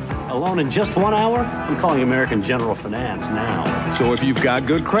month. A loan in just 1 hour? I'm calling American General Finance now. So if you've got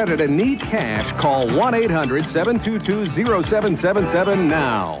good credit and need cash, call 1-800-722-0777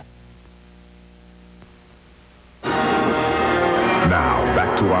 now. Now,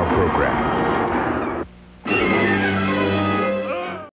 back to our program.